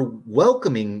 we're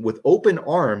welcoming with open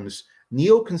arms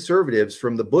neoconservatives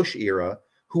from the Bush era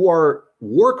who are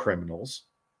war criminals,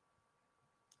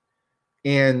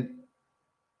 and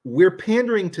we're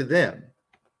pandering to them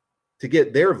to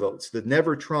get their votes, the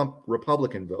never Trump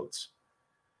Republican votes.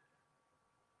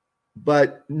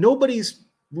 But nobody's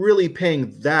really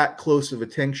paying that close of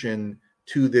attention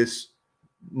to this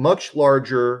much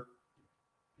larger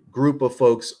group of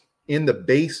folks in the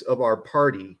base of our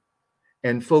party,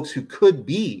 and folks who could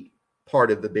be part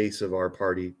of the base of our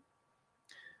party,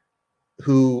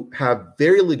 who have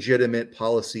very legitimate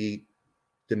policy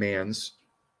demands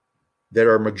that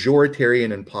are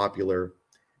majoritarian and popular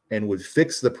and would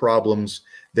fix the problems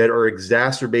that are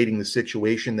exacerbating the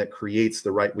situation that creates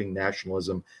the right-wing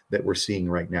nationalism that we're seeing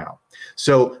right now.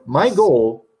 So my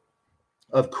goal,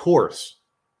 of course,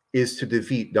 is to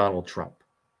defeat Donald Trump.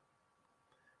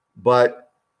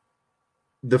 But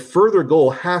the further goal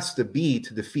has to be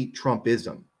to defeat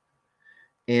Trumpism.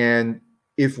 And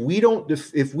if we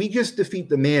just defeat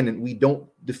the man and we don't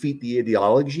defeat the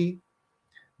ideology,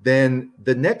 then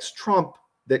the next Trump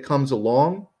that comes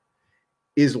along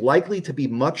is likely to be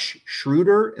much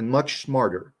shrewder and much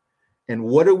smarter. And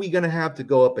what are we going to have to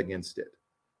go up against it?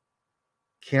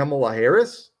 Kamala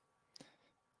Harris?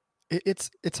 It's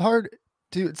hard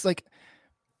to, it's like,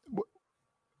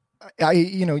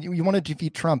 you want to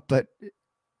defeat Trump, but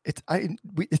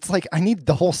it's like I need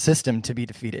the whole system to be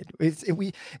defeated.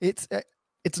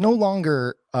 It's no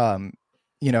longer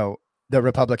the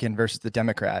Republican versus the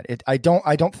Democrat. I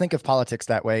don't think of politics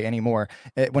that way anymore.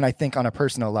 When I think on a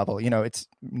personal level, it's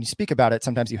when you speak about it,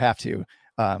 sometimes you have to,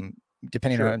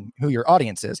 depending on who your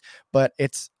audience is. But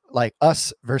it's like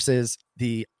us versus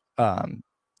the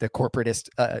corporatist,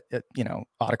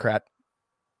 autocrat,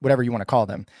 whatever you want to call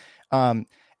them.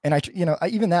 And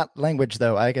even that language,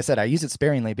 though, like I said, I use it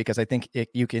sparingly because I think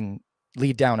you can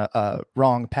lead down a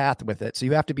wrong path with it. So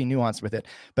you have to be nuanced with it.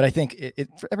 But I think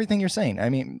for everything you're saying, I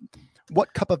mean,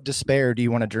 what cup of despair do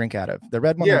you want to drink out of? The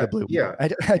red one or the blue one?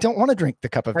 I don't want to drink the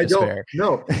cup of despair.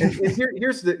 No. And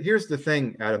here's the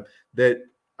thing, Adam, that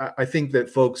I think that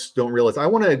folks don't realize. I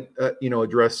want to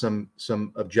address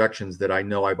some objections that I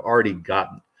know I've already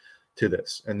gotten to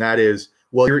this, and that is,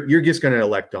 well, you're just going to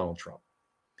elect Donald Trump.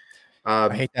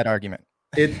 I hate that argument.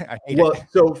 I hate it.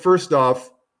 So first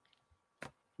off,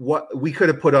 what we could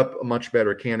have put up a much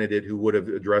better candidate who would have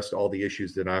addressed all the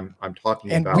issues that I'm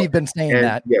talking about. And we've been saying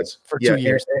that for 2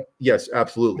 years. Yes,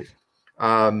 absolutely.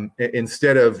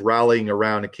 Instead of rallying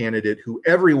around a candidate who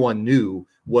everyone knew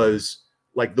was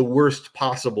like the worst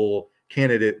possible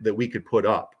candidate that we could put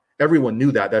up. Everyone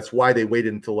knew that. That's why they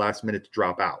waited until the last minute to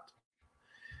drop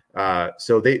out.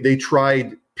 So they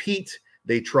tried Pete,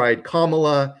 they tried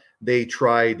Kamala, they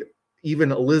tried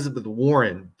even Elizabeth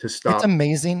Warren to stop. It's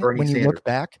amazing Bernie when you Sanders.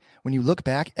 look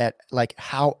back at like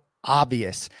how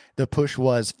obvious the push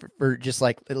was for just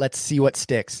like, let's see what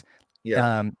sticks.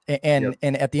 Yeah. And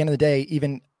at the end of the day,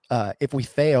 even if we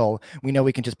fail, we know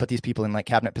we can just put these people in like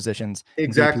cabinet positions.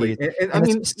 Exactly. And I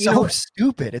mean, it's so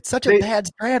stupid. It's such a bad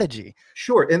strategy.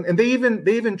 Sure. And they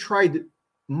even tried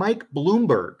Mike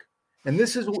Bloomberg. And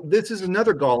this is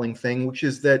another galling thing, which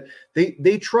is that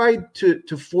they tried to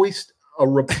foist a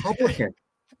Republican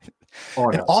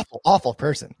on An us, awful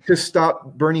person, to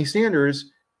stop Bernie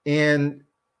Sanders, and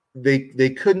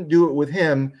they couldn't do it with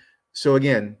him. So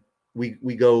again,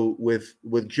 we go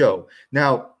with Joe.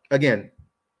 Now, again,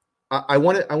 I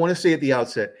want to say at the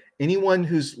outset, anyone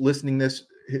who's listening this,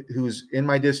 who's in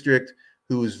my district,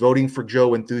 who's voting for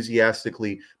Joe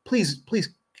enthusiastically, please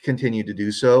continue to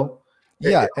do so.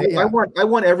 Yeah, I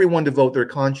want everyone to vote their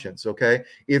conscience. Okay,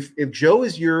 if Joe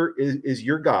is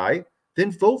your guy, then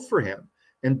vote for him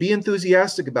and be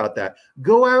enthusiastic about that.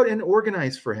 Go out and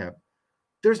organize for him.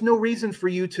 There's no reason for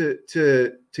you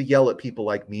to yell at people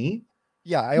like me.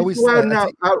 Yeah, I always go out and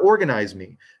out organize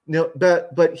me. No,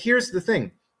 but here's the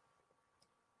thing.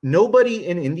 Nobody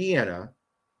in Indiana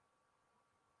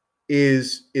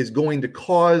is going to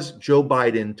cause Joe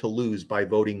Biden to lose by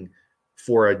voting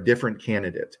for a different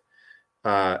candidate.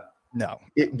 No.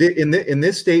 In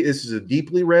this state, this is a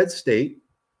deeply red state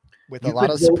with a lot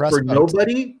of suppressed votes.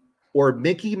 Nobody or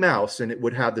Mickey Mouse, and it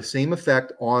would have the same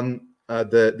effect on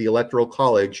the Electoral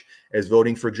College as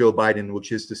voting for Joe Biden,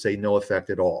 which is to say no effect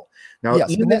at all. Now,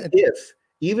 yes,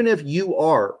 even if you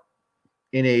are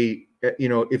in a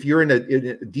if you're in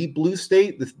a deep blue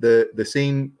state, the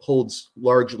same holds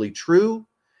largely true.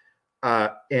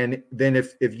 And then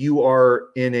if you are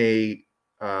in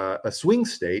a swing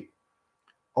state,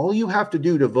 all you have to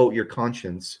do to vote your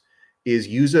conscience is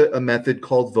use a method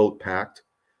called Vote Pact.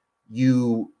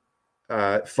 You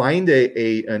find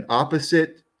an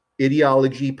opposite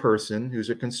ideology person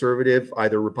who's a conservative,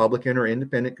 either Republican or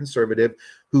independent conservative,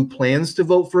 who plans to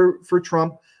vote for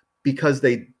Trump because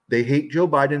they hate Joe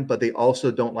Biden, but they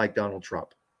also don't like Donald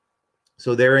Trump.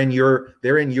 So they're in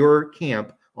your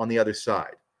camp on the other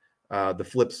side, the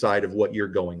flip side of what you're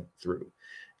going through,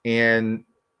 and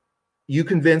you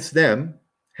convince them,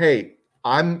 hey,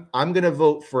 I'm going to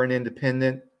vote for an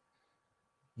independent.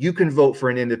 You can vote for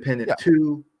an independent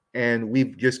too, and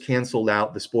we've just canceled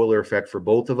out the spoiler effect for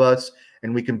both of us,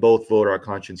 and we can both vote our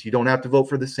conscience. You don't have to vote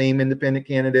for the same independent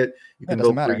candidate. You can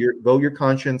vote your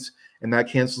conscience, and that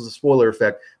cancels the spoiler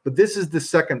effect. But this is the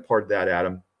second part of that,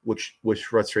 Adam, which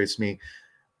frustrates me.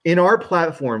 In our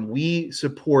platform, we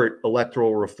support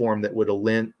electoral reform that would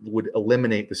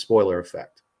eliminate the spoiler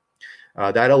effect.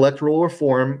 That electoral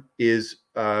reform is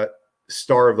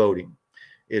star voting.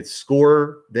 It's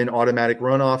score, then automatic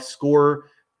runoff. Score,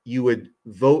 you would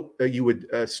vote. You would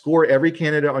score every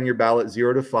candidate on your ballot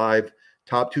 0 to 5.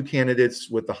 Top 2 candidates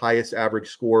with the highest average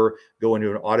score go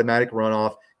into an automatic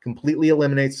runoff. Completely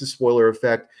eliminates the spoiler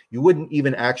effect. You wouldn't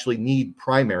even actually need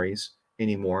primaries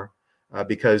anymore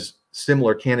because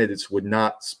similar candidates would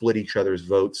not split each other's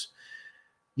votes.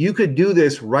 You could do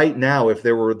this right now if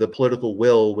there were the political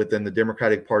will within the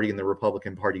Democratic Party and the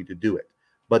Republican Party to do it.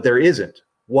 But there isn't.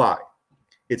 Why?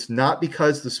 It's not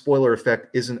because the spoiler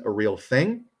effect isn't a real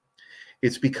thing.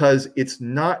 It's because it's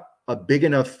not a big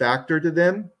enough factor to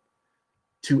them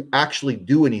to actually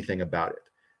do anything about it.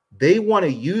 They want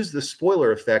to use the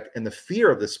spoiler effect and the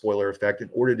fear of the spoiler effect in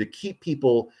order to keep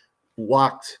people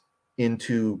locked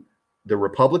into the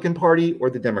Republican Party or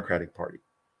the Democratic Party.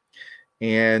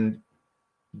 And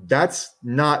that's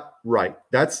not right.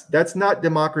 That's not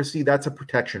democracy. That's a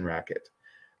protection racket.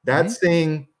 That's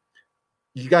saying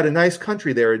you got a nice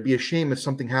country there. It'd be a shame if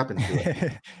something happened to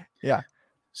it. Yeah.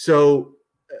 So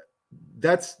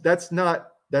that's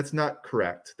not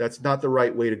correct. That's not the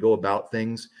right way to go about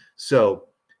things. So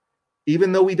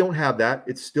even though we don't have that,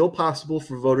 it's still possible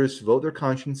for voters to vote their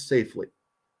conscience safely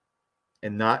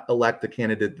and not elect the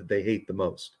candidate that they hate the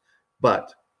most.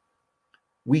 But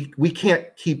we can't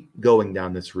keep going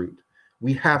down this route.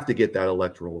 We have to get that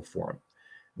electoral reform.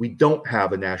 We don't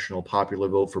have a national popular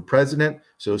vote for president.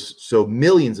 So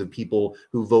millions of people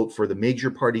who vote for the major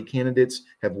party candidates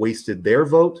have wasted their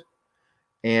vote.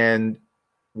 And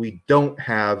we don't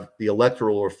have the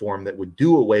electoral reform that would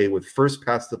do away with first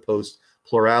past the post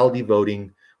plurality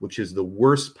voting, which is the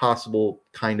worst possible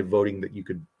kind of voting that you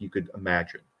could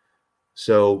imagine.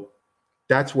 So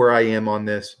that's where I am on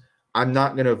this. I'm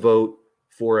not going to vote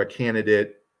for a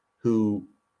candidate who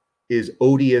is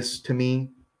odious to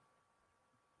me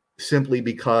simply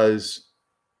because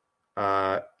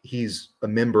he's a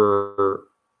member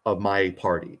of my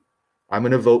party. I'm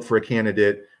going to vote for a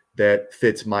candidate that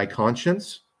fits my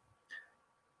conscience.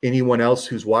 Anyone else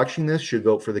who's watching this should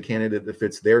vote for the candidate that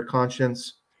fits their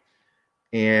conscience.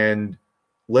 And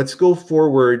let's go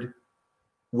forward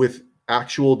with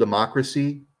actual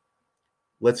democracy.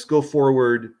 Let's go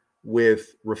forward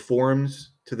with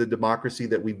reforms to the democracy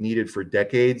that we've needed for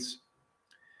decades.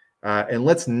 And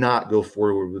let's not go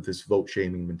forward with this vote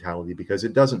shaming mentality because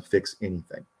it doesn't fix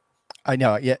anything. I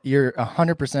know. Yeah, you're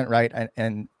 100% right.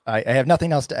 And I have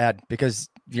nothing else to add because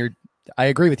I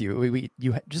agree with you.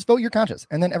 You just vote your conscience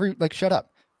and then shut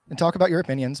up and talk about your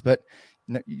opinions, but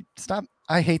stop.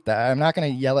 I hate that. I'm not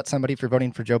going to yell at somebody for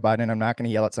voting for Joe Biden. I'm not going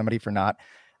to yell at somebody for not.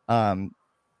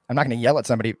 I'm not going to yell at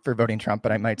somebody for voting Trump,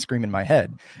 but I might scream in my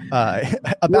head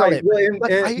about it.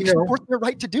 Well, I support their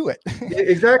right to do it.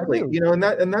 Exactly.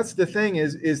 And that's the thing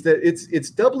is that it's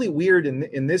doubly weird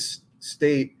in this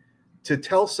state to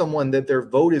tell someone that their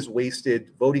vote is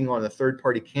wasted voting on a third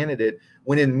party candidate,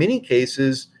 when in many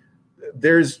cases,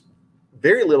 there's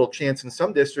very little chance in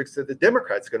some districts that the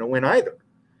Democrat's going to win either.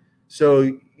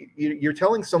 So you're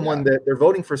telling someone that they're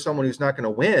voting for someone who's not going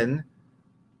to win.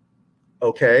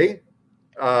 Okay.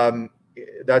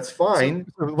 That's fine.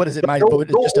 So what is it? My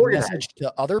vote is just a message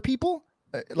to other people?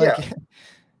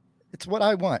 It's what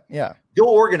I want. Yeah. Go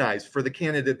organize for the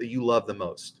candidate that you love the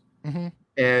most. Mm-hmm.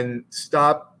 And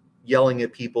stop yelling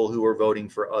at people who are voting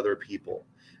for other people.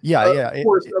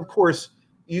 Of course,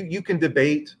 you can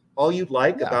debate all you'd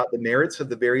like about the merits of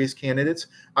the various candidates.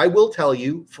 I will tell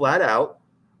you flat out,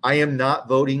 I am not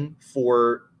voting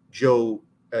for Joe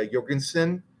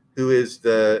Jorgensen, who is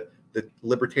the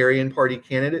Libertarian Party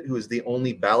candidate, who is the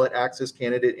only ballot access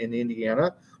candidate in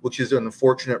Indiana, which is an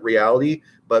unfortunate reality,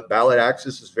 but ballot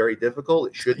access is very difficult.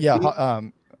 It should be.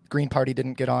 Green Party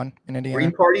didn't get on in Indiana.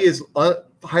 Green Party is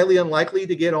highly unlikely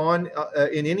to get on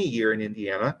in any year in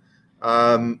Indiana.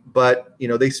 But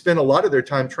they spend a lot of their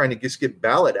time trying to just get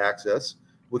ballot access,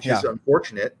 which is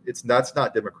unfortunate. That's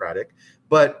not democratic.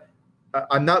 But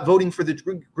I'm not voting for the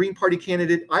Green Party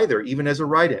candidate either, even as a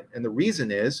write-in. And the reason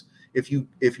is, if you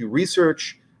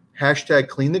research hashtag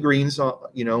Clean the Greens,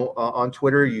 on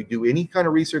Twitter, you do any kind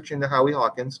of research into Howie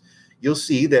Hawkins, you'll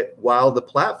see that while the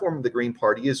platform of the Green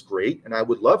Party is great, and I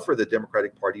would love for the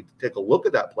Democratic Party to take a look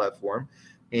at that platform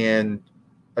and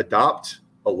adopt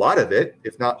a lot of it,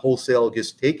 if not wholesale,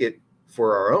 just take it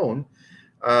for our own.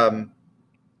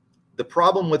 The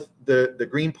problem with the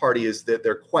Green Party is that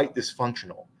they're quite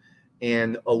dysfunctional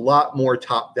and a lot more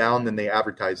top down than they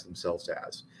advertise themselves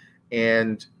as.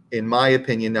 And in my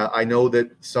opinion, now I know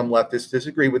that some leftists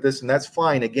disagree with this, and that's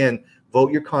fine. Again,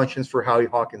 vote your conscience for Howie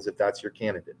Hawkins if that's your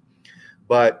candidate.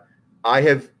 But I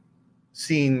have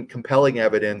seen compelling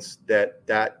evidence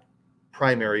that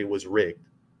primary was rigged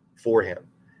for him,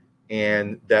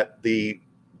 and that the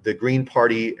Green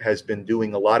Party has been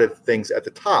doing a lot of things at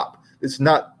the top. It's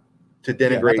not to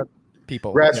denigrate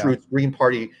people, grassroots Green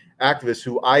Party activists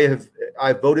who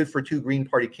I voted for two Green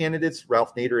Party candidates,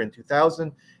 Ralph Nader in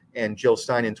 2000 and Jill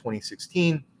Stein in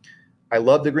 2016. I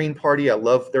love the Green Party. I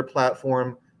love their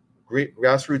platform.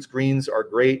 Grassroots Greens are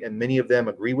great, and many of them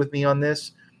agree with me on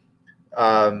this,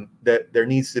 that there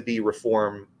needs to be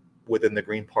reform within the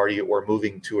Green Party or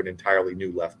moving to an entirely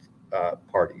new left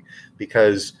party,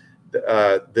 because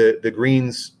the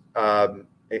Greens,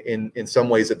 in some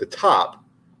ways at the top,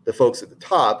 the folks at the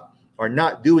top are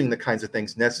not doing the kinds of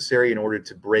things necessary in order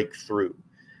to break through,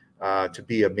 to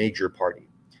be a major party.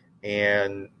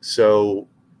 And so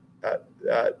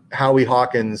Howie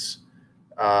Hawkins,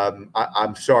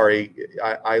 I'm sorry.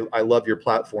 I love your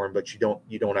platform, but you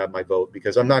don't have my vote,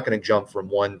 because I'm not going to jump from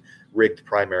one rigged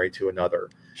primary to another.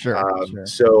 Sure.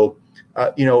 So,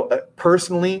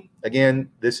 personally, again,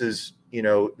 this is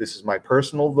my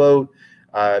personal vote.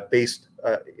 based,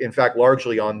 in fact,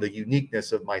 largely on the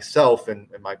uniqueness of myself and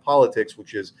my politics,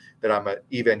 which is that I'm an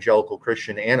evangelical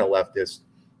Christian and a leftist.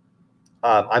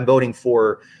 I'm voting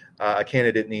for a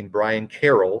candidate named Brian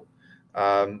Carroll,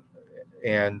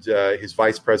 and his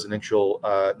vice presidential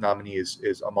nominee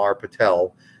is Amar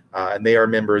Patel, and they are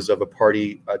members of a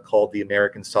party called the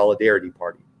American Solidarity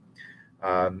Party,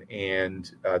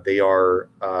 and they are,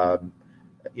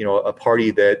 a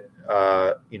party that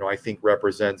I think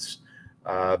represents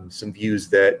some views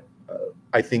that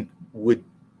I think would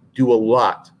do a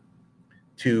lot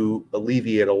to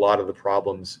alleviate a lot of the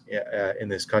problems in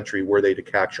this country were they to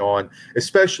catch on,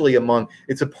 especially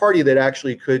it's a party that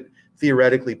actually could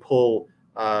theoretically pull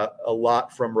a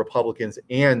lot from Republicans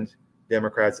and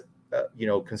Democrats,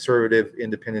 conservative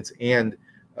independents and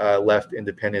left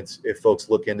independents, if folks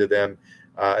look into them.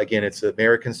 Again, it's the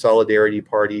American Solidarity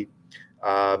Party.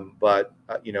 But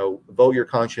vote your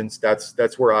conscience.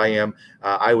 That's where I am.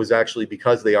 I was actually,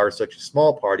 because they are such a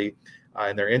small party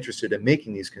and they're interested in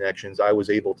making these connections, I was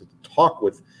able to talk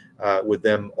with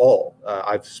them all.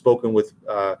 I've spoken with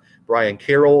Brian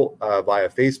Carroll via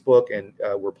Facebook, and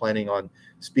we're planning on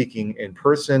speaking in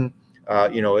person.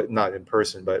 Not in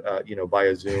person, but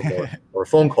via Zoom or a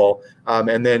phone call.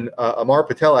 And then Amar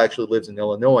Patel actually lives in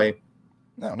Illinois.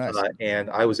 Oh, nice. And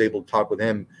I was able to talk with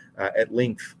him at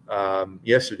length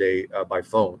yesterday by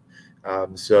phone.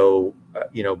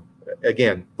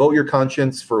 Again, vote your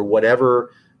conscience for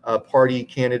whatever party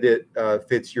candidate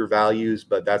fits your values,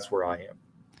 but that's where I am.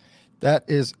 That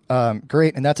is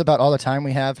great, and that's about all the time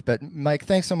we have. But Mike,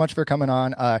 thanks so much for coming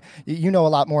on. You know a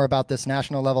lot more about this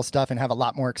national level stuff and have a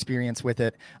lot more experience with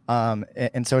it.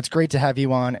 And so it's great to have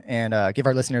you on and give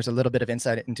our listeners a little bit of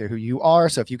insight into who you are.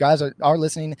 So if you guys are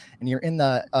listening and you're in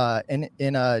the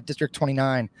in District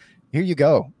 29, here you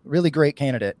go. Really great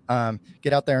candidate.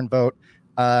 Get out there and vote.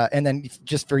 And then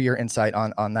just for your insight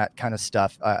on that kind of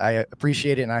stuff, I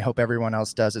appreciate it, and I hope everyone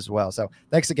else does as well. So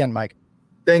thanks again, Mike.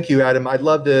 Thank you, Adam. I'd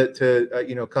love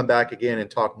to come back again and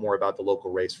talk more about the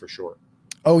local race for sure.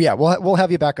 Oh yeah, we'll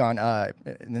have you back on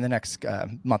in the next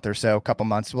month or so, couple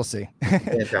months. We'll see.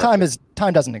 Time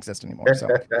doesn't exist anymore. So,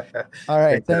 all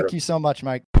right. Thank you so much,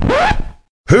 Mike.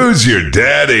 Who's your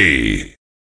daddy?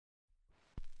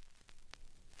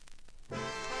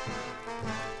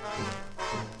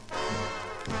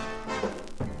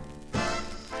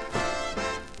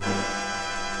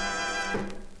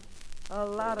 A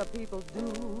lot of people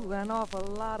do an awful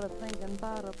lot of thinking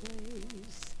about a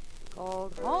place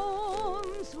called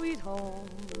home, sweet home.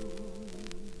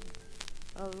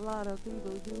 A lot of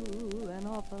people do an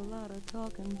awful lot of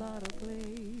talking about a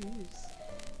place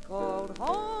called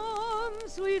home,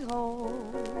 sweet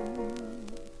home.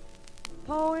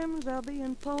 Poems are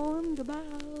being poemed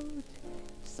about,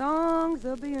 songs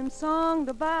are being songed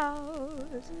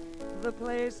about, the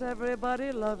place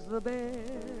everybody loves the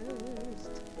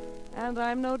best. And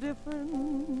I'm no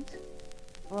different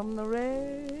from the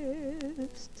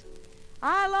rest.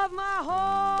 I love my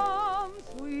home,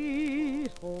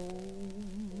 sweet home.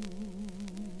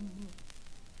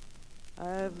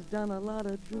 I've done a lot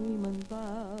of dreaming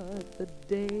about the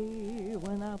day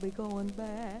when I'll be going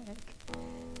back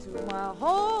to my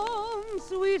home,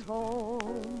 sweet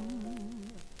home.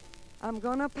 I'm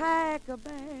gonna pack a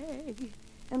bag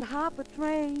and hop a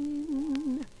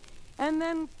train, and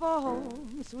then for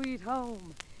home, sweet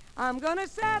home, I'm gonna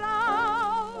set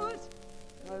out,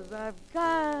 'cause I've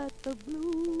got the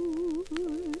blues.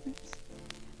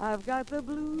 I've got the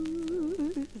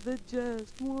blues that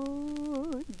just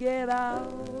won't get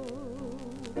out.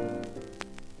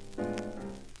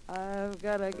 I've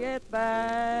gotta get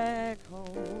back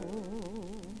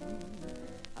home.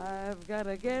 I've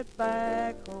gotta get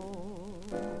back home.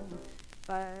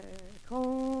 Back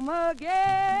home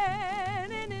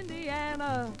again in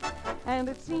Indiana, and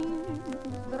it seems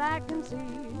that I can see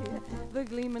the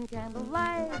gleaming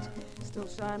candlelight still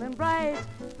shining bright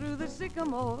through the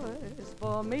sycamores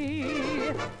for me.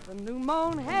 The new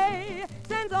mown hay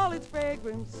sends all its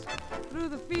fragrance through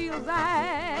the fields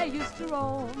I used to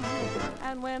roam,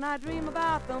 and when I dream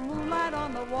about the moonlight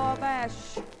on the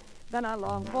Wabash, then I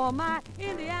long for my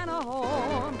Indiana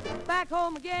home. Back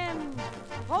home again,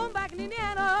 home back in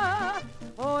Indiana.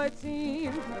 Oh, it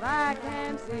seems that I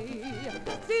can see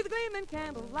the gleaming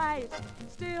candlelight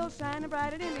still shining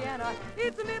bright in Indiana.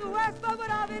 It's the Middle West, but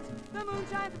what of it? The moon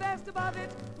shines the best above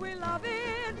it. We love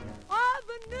it. All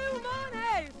the new moon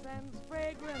hay sends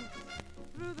fragrance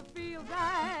through the fields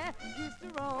I used to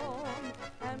roam,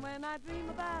 and when I dream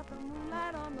about the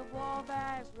moonlight on the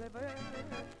Wabash River,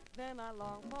 then I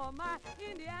long for my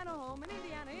Indiana home. In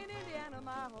Indiana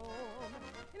my home.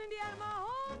 In Indiana, my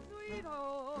home, sweet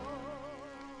home.